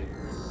peasy.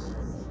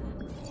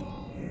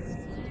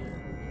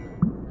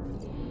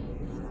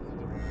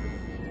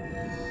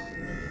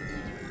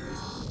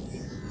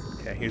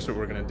 Okay, here's what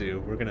we're gonna do.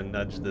 We're gonna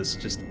nudge this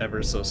just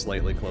ever so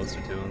slightly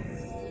closer to him.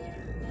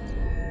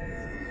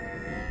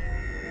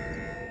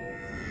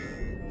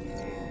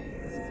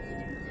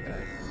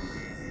 Okay.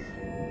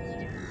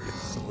 Get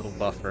us a little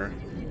buffer.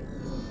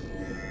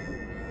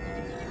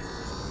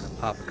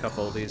 Pop a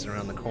couple of these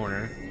around the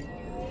corner.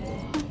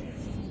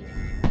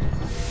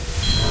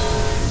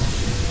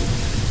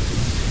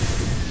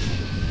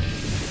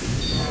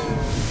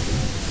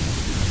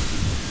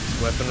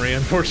 This weaponry,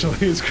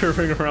 unfortunately, is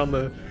curving around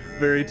the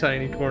very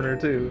tiny corner,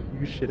 too.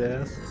 You shit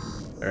ass.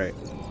 Alright.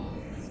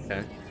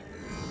 Okay.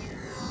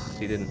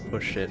 He didn't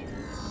push it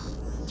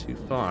too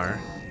far.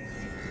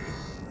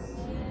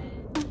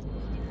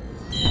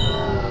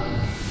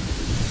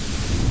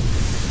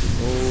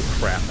 Oh,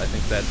 crap. I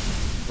think that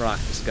rock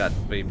just got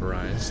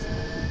vaporized.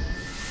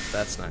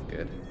 That's not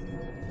good.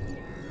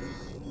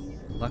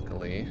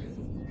 Luckily,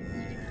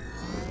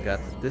 we've got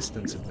the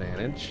distance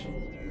advantage.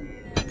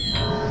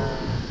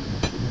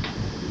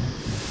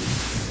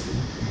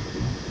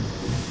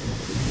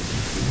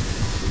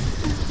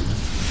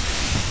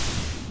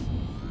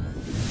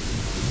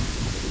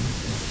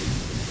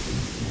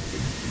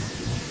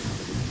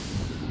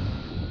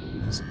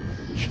 Just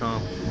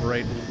chomped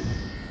right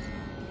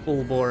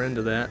full bore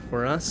into that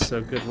for us, so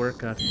good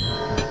work on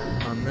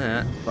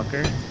that,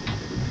 fucker.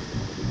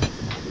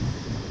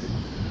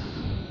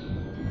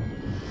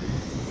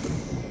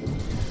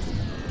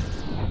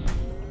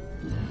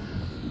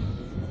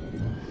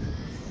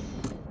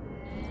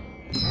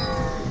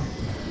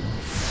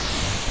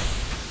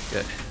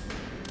 Good.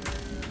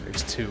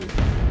 There's two.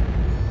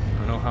 I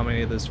don't know how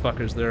many of those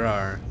fuckers there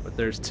are, but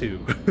there's two.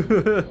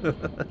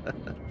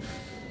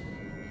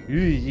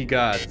 Ye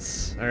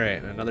gods.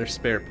 Alright, another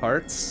spare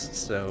parts,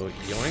 so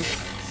yoink.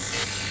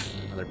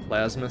 Another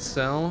plasma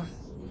cell.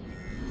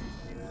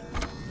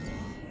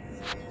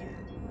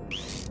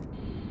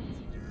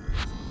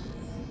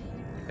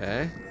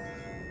 Okay.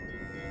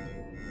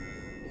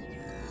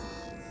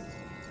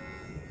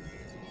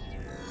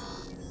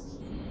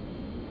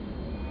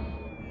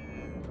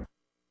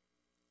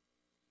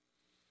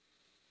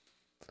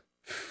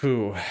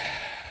 Phew.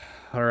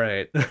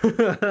 Alright.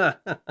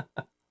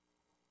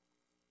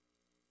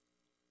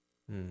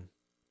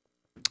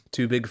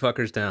 Two big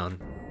fuckers down.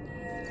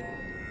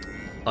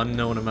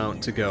 Unknown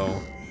amount to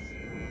go.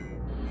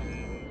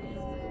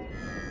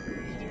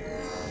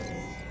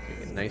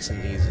 Take it nice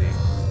and easy.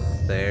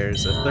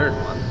 There's a third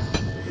one.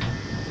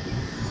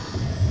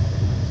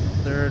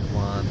 Third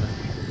one.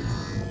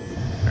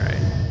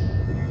 Alright.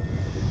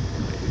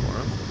 Wait for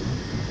him.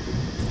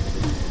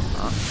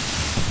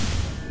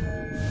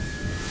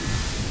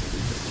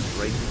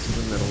 Right into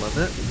the middle of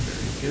it.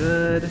 Very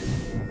good.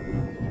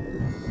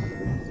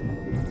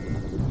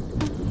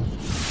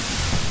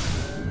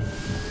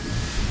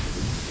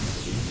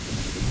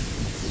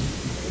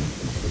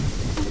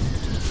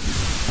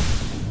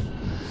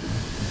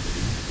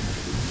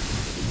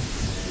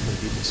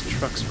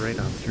 Trucks right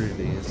on through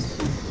these.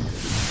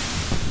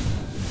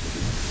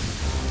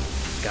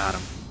 Got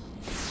him.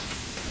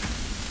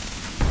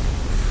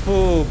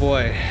 Oh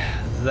boy,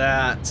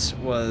 that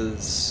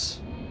was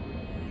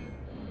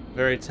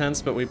very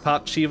tense, but we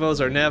popped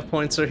Chivos, our nav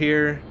points are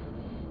here.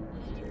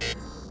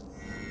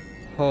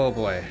 Oh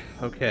boy,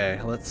 okay,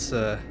 let's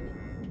the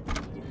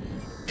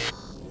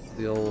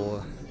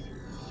old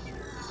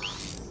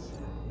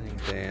thing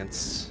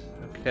dance.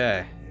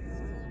 Okay.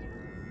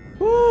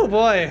 Oh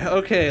boy,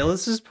 okay,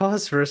 let's just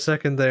pause for a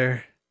second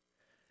there.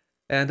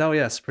 And oh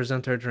yes,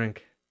 present our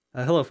drink.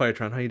 Hello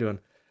Firetron, how you doing?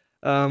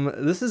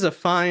 This is a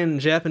fine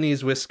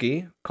Japanese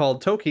whiskey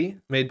called Toki,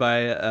 made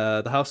by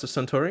the House of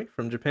Suntory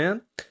from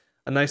Japan.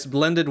 A nice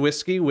blended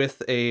whiskey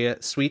with a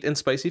sweet and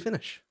spicy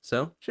finish.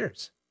 So,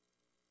 cheers.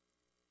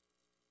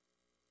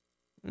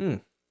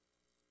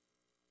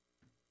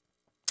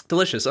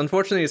 Delicious.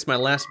 Unfortunately, it's my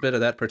last bit of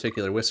that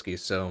particular whiskey,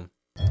 so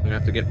I'm gonna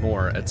have to get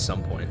more at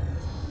some point.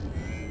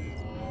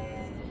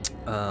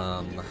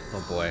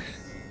 Oh boy.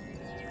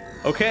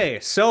 Okay,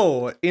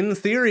 so in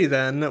theory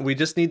then, we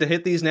just need to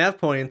hit these nav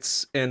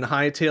points and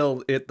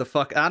hightail it the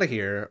fuck out of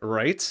here,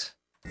 right?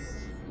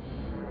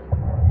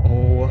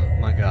 Oh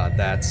my god,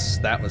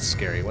 that was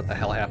scary. What the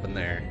hell happened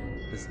there?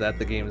 Is that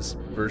the game's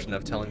version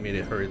of telling me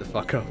to hurry the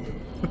fuck up?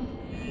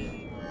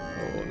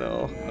 Oh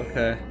no,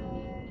 okay.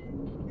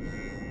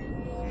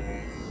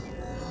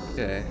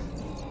 Okay.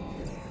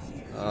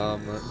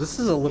 This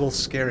is a little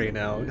scary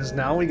now, because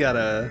now we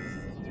gotta...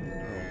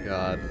 Oh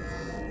god.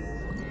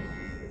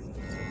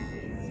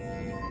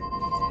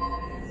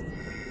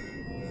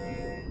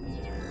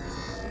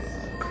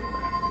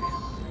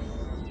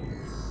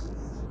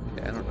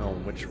 Okay, I don't know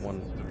which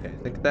one... Okay,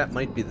 I think that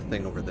might be the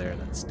thing over there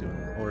that's doing...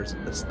 Or is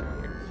it this thing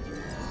here?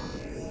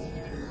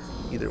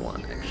 Either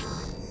one,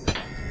 actually.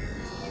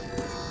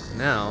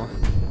 Now...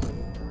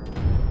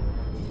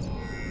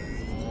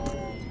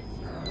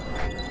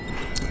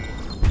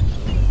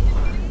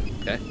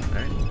 Okay,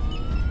 alright.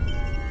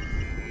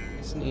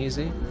 Nice and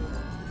easy.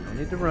 No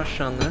need to rush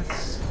on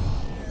this.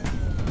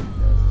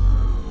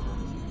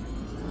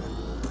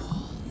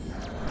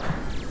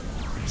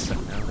 So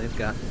now they've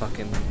got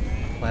fucking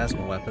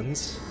plasma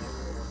weapons.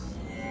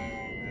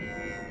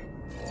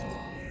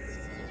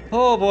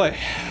 Oh boy.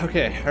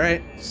 Okay,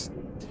 alright. Just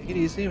take it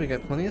easy. We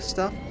got plenty of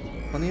stuff.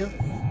 Plenty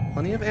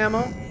of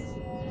ammo.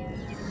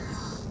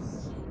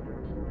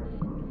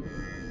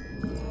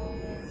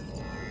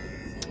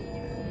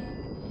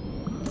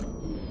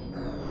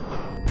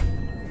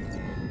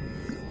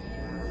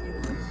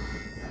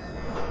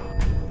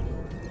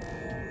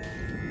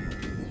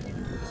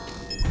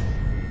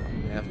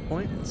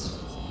 Points.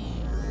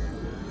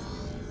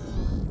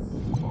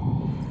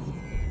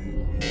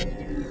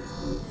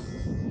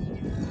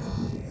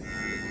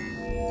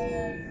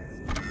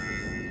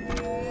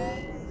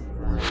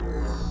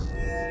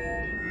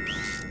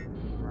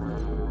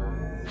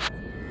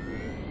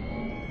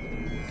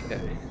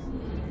 Okay.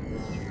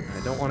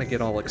 I don't want to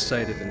get all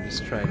excited and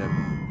just try to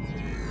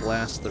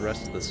blast the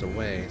rest of this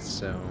away,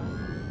 so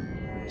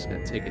I'm just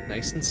gonna take it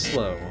nice and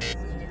slow.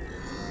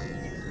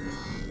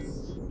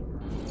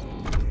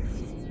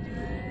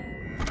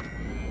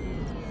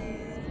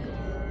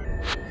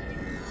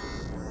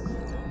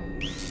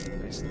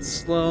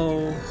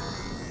 Slow.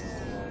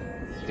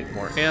 Get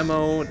more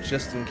ammo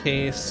just in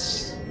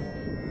case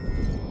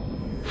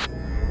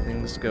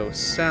things go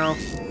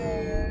south.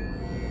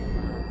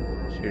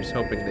 Here's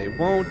hoping they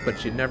won't,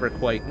 but you never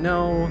quite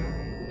know.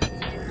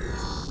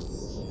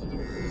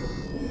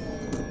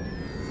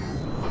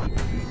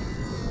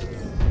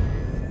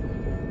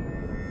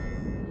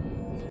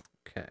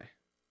 Okay.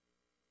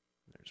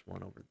 There's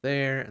one over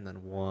there, and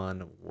then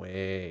one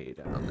way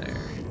down there.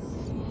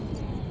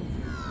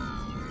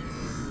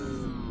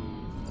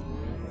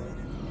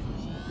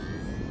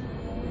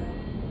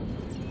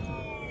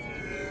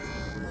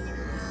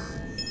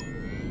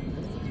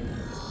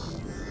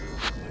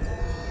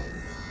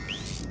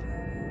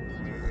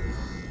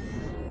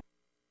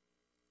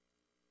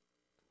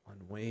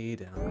 Way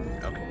down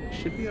there. Okay,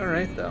 should be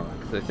alright though,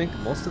 because I think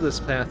most of this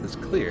path is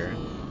clear,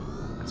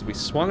 as we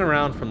swung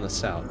around from the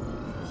south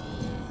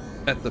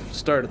at the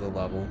start of the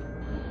level.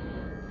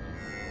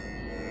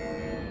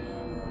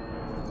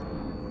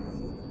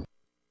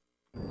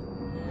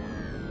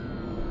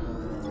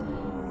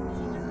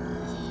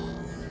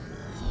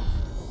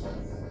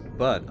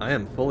 But I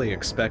am fully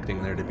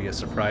expecting there to be a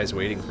surprise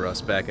waiting for us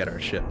back at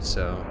our ship,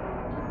 so...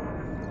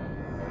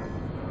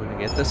 We're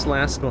gonna get this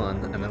last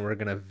one, and then we're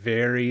gonna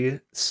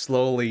very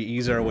slowly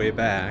ease our way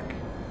back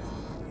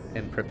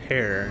and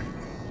prepare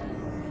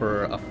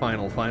for a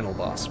final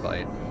boss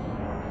fight.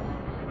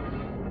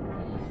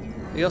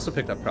 You also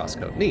picked up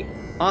crosscode. Neat.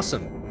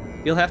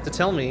 Awesome. You'll have to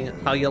tell me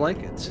how you like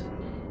it,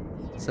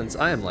 since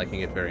I am liking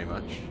it very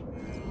much.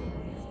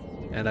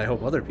 And I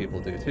hope other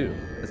people do too,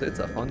 because it's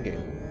a fun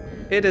game.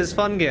 It is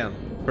fun game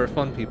for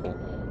fun people.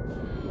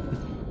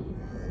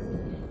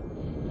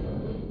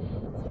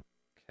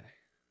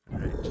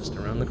 Just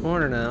around the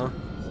corner now.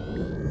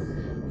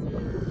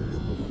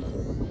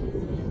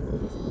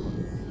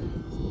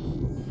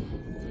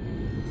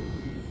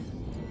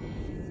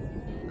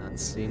 Not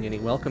seeing any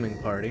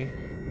welcoming party.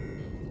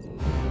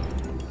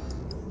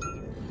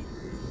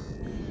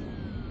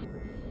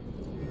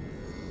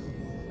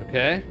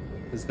 Okay.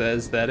 Is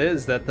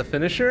that the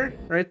finisher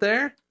right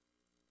there?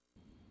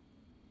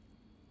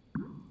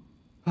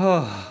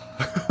 Oh,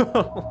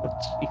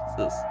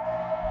 Jesus.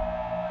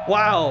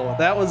 Wow,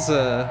 that was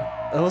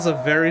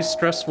a very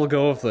stressful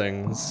go of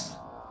things.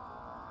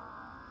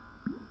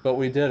 But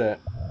we did it.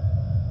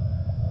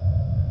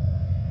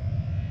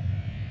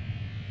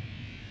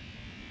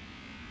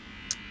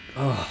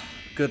 Oh,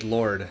 good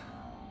lord.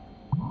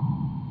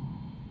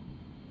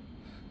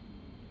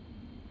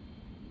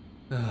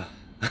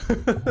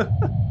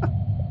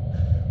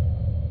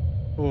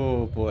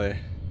 Oh boy.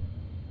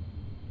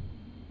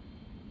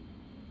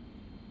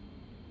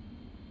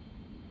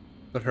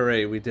 But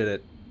hooray, we did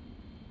it.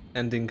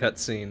 Ending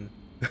cutscene.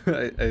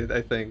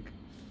 I think.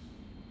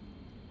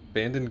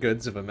 Abandoned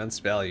goods of immense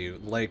value,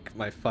 like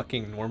my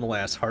fucking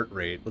normal-ass heart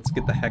rate. Let's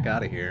get the heck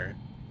out of here.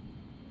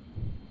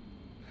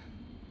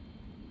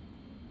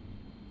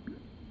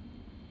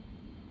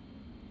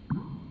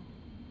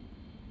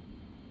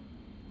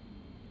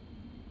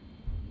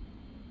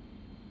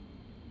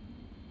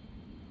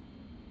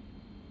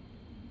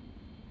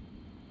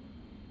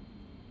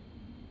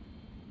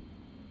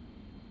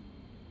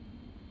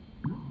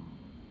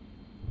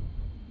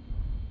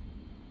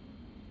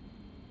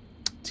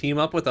 team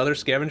up with other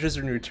scavengers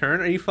in return?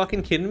 Are you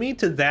fucking kidding me?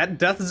 To that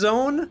death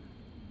zone?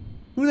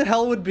 Who the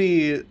hell would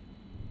be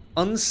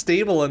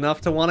unstable enough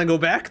to want to go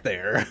back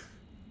there?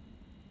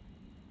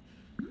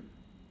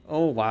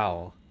 Oh,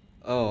 wow.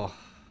 Oh.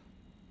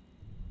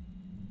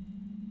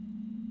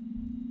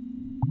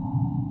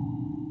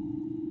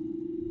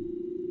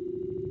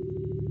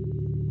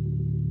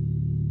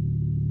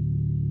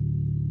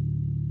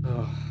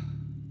 Oh,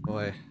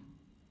 boy.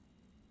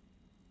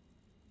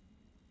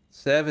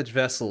 Savage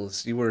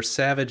vessels, you were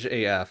savage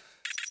AF.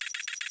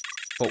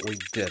 But we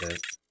did it.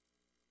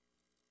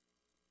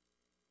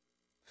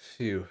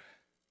 Phew.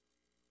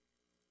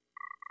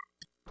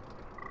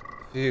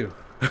 Phew.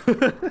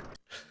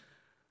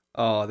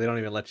 Oh, they don't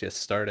even let you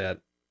start at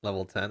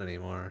level 10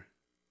 anymore.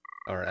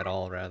 Or at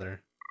all,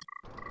 rather.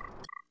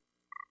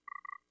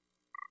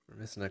 We're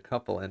missing a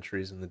couple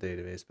entries in the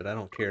database, but I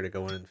don't care to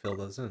go in and fill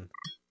those in.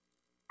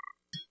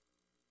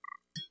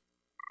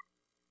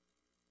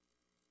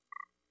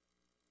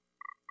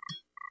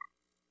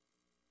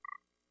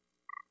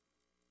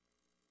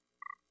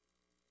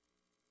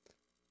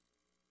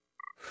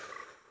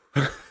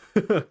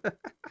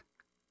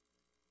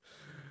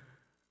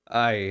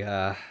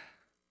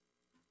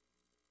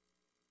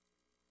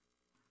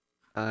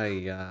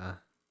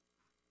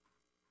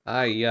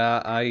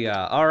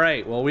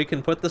 Alright, well, we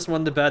can put this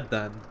one to bed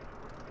then.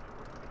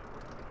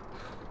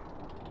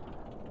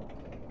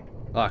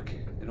 Fuck,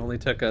 it only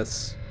took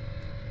us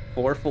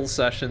 4 full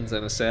sessions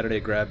and a Saturday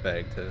grab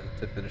bag to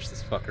finish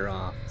this fucker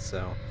off,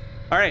 so.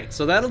 Alright,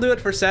 so that'll do it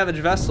for Savage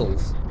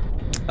Vessels.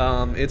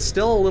 It's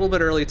still a little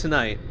bit early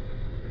tonight,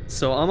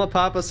 so I'm gonna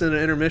pop us in an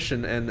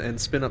intermission and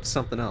spin up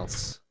something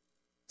else.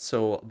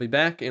 So I'll be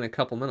back in a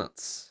couple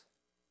minutes.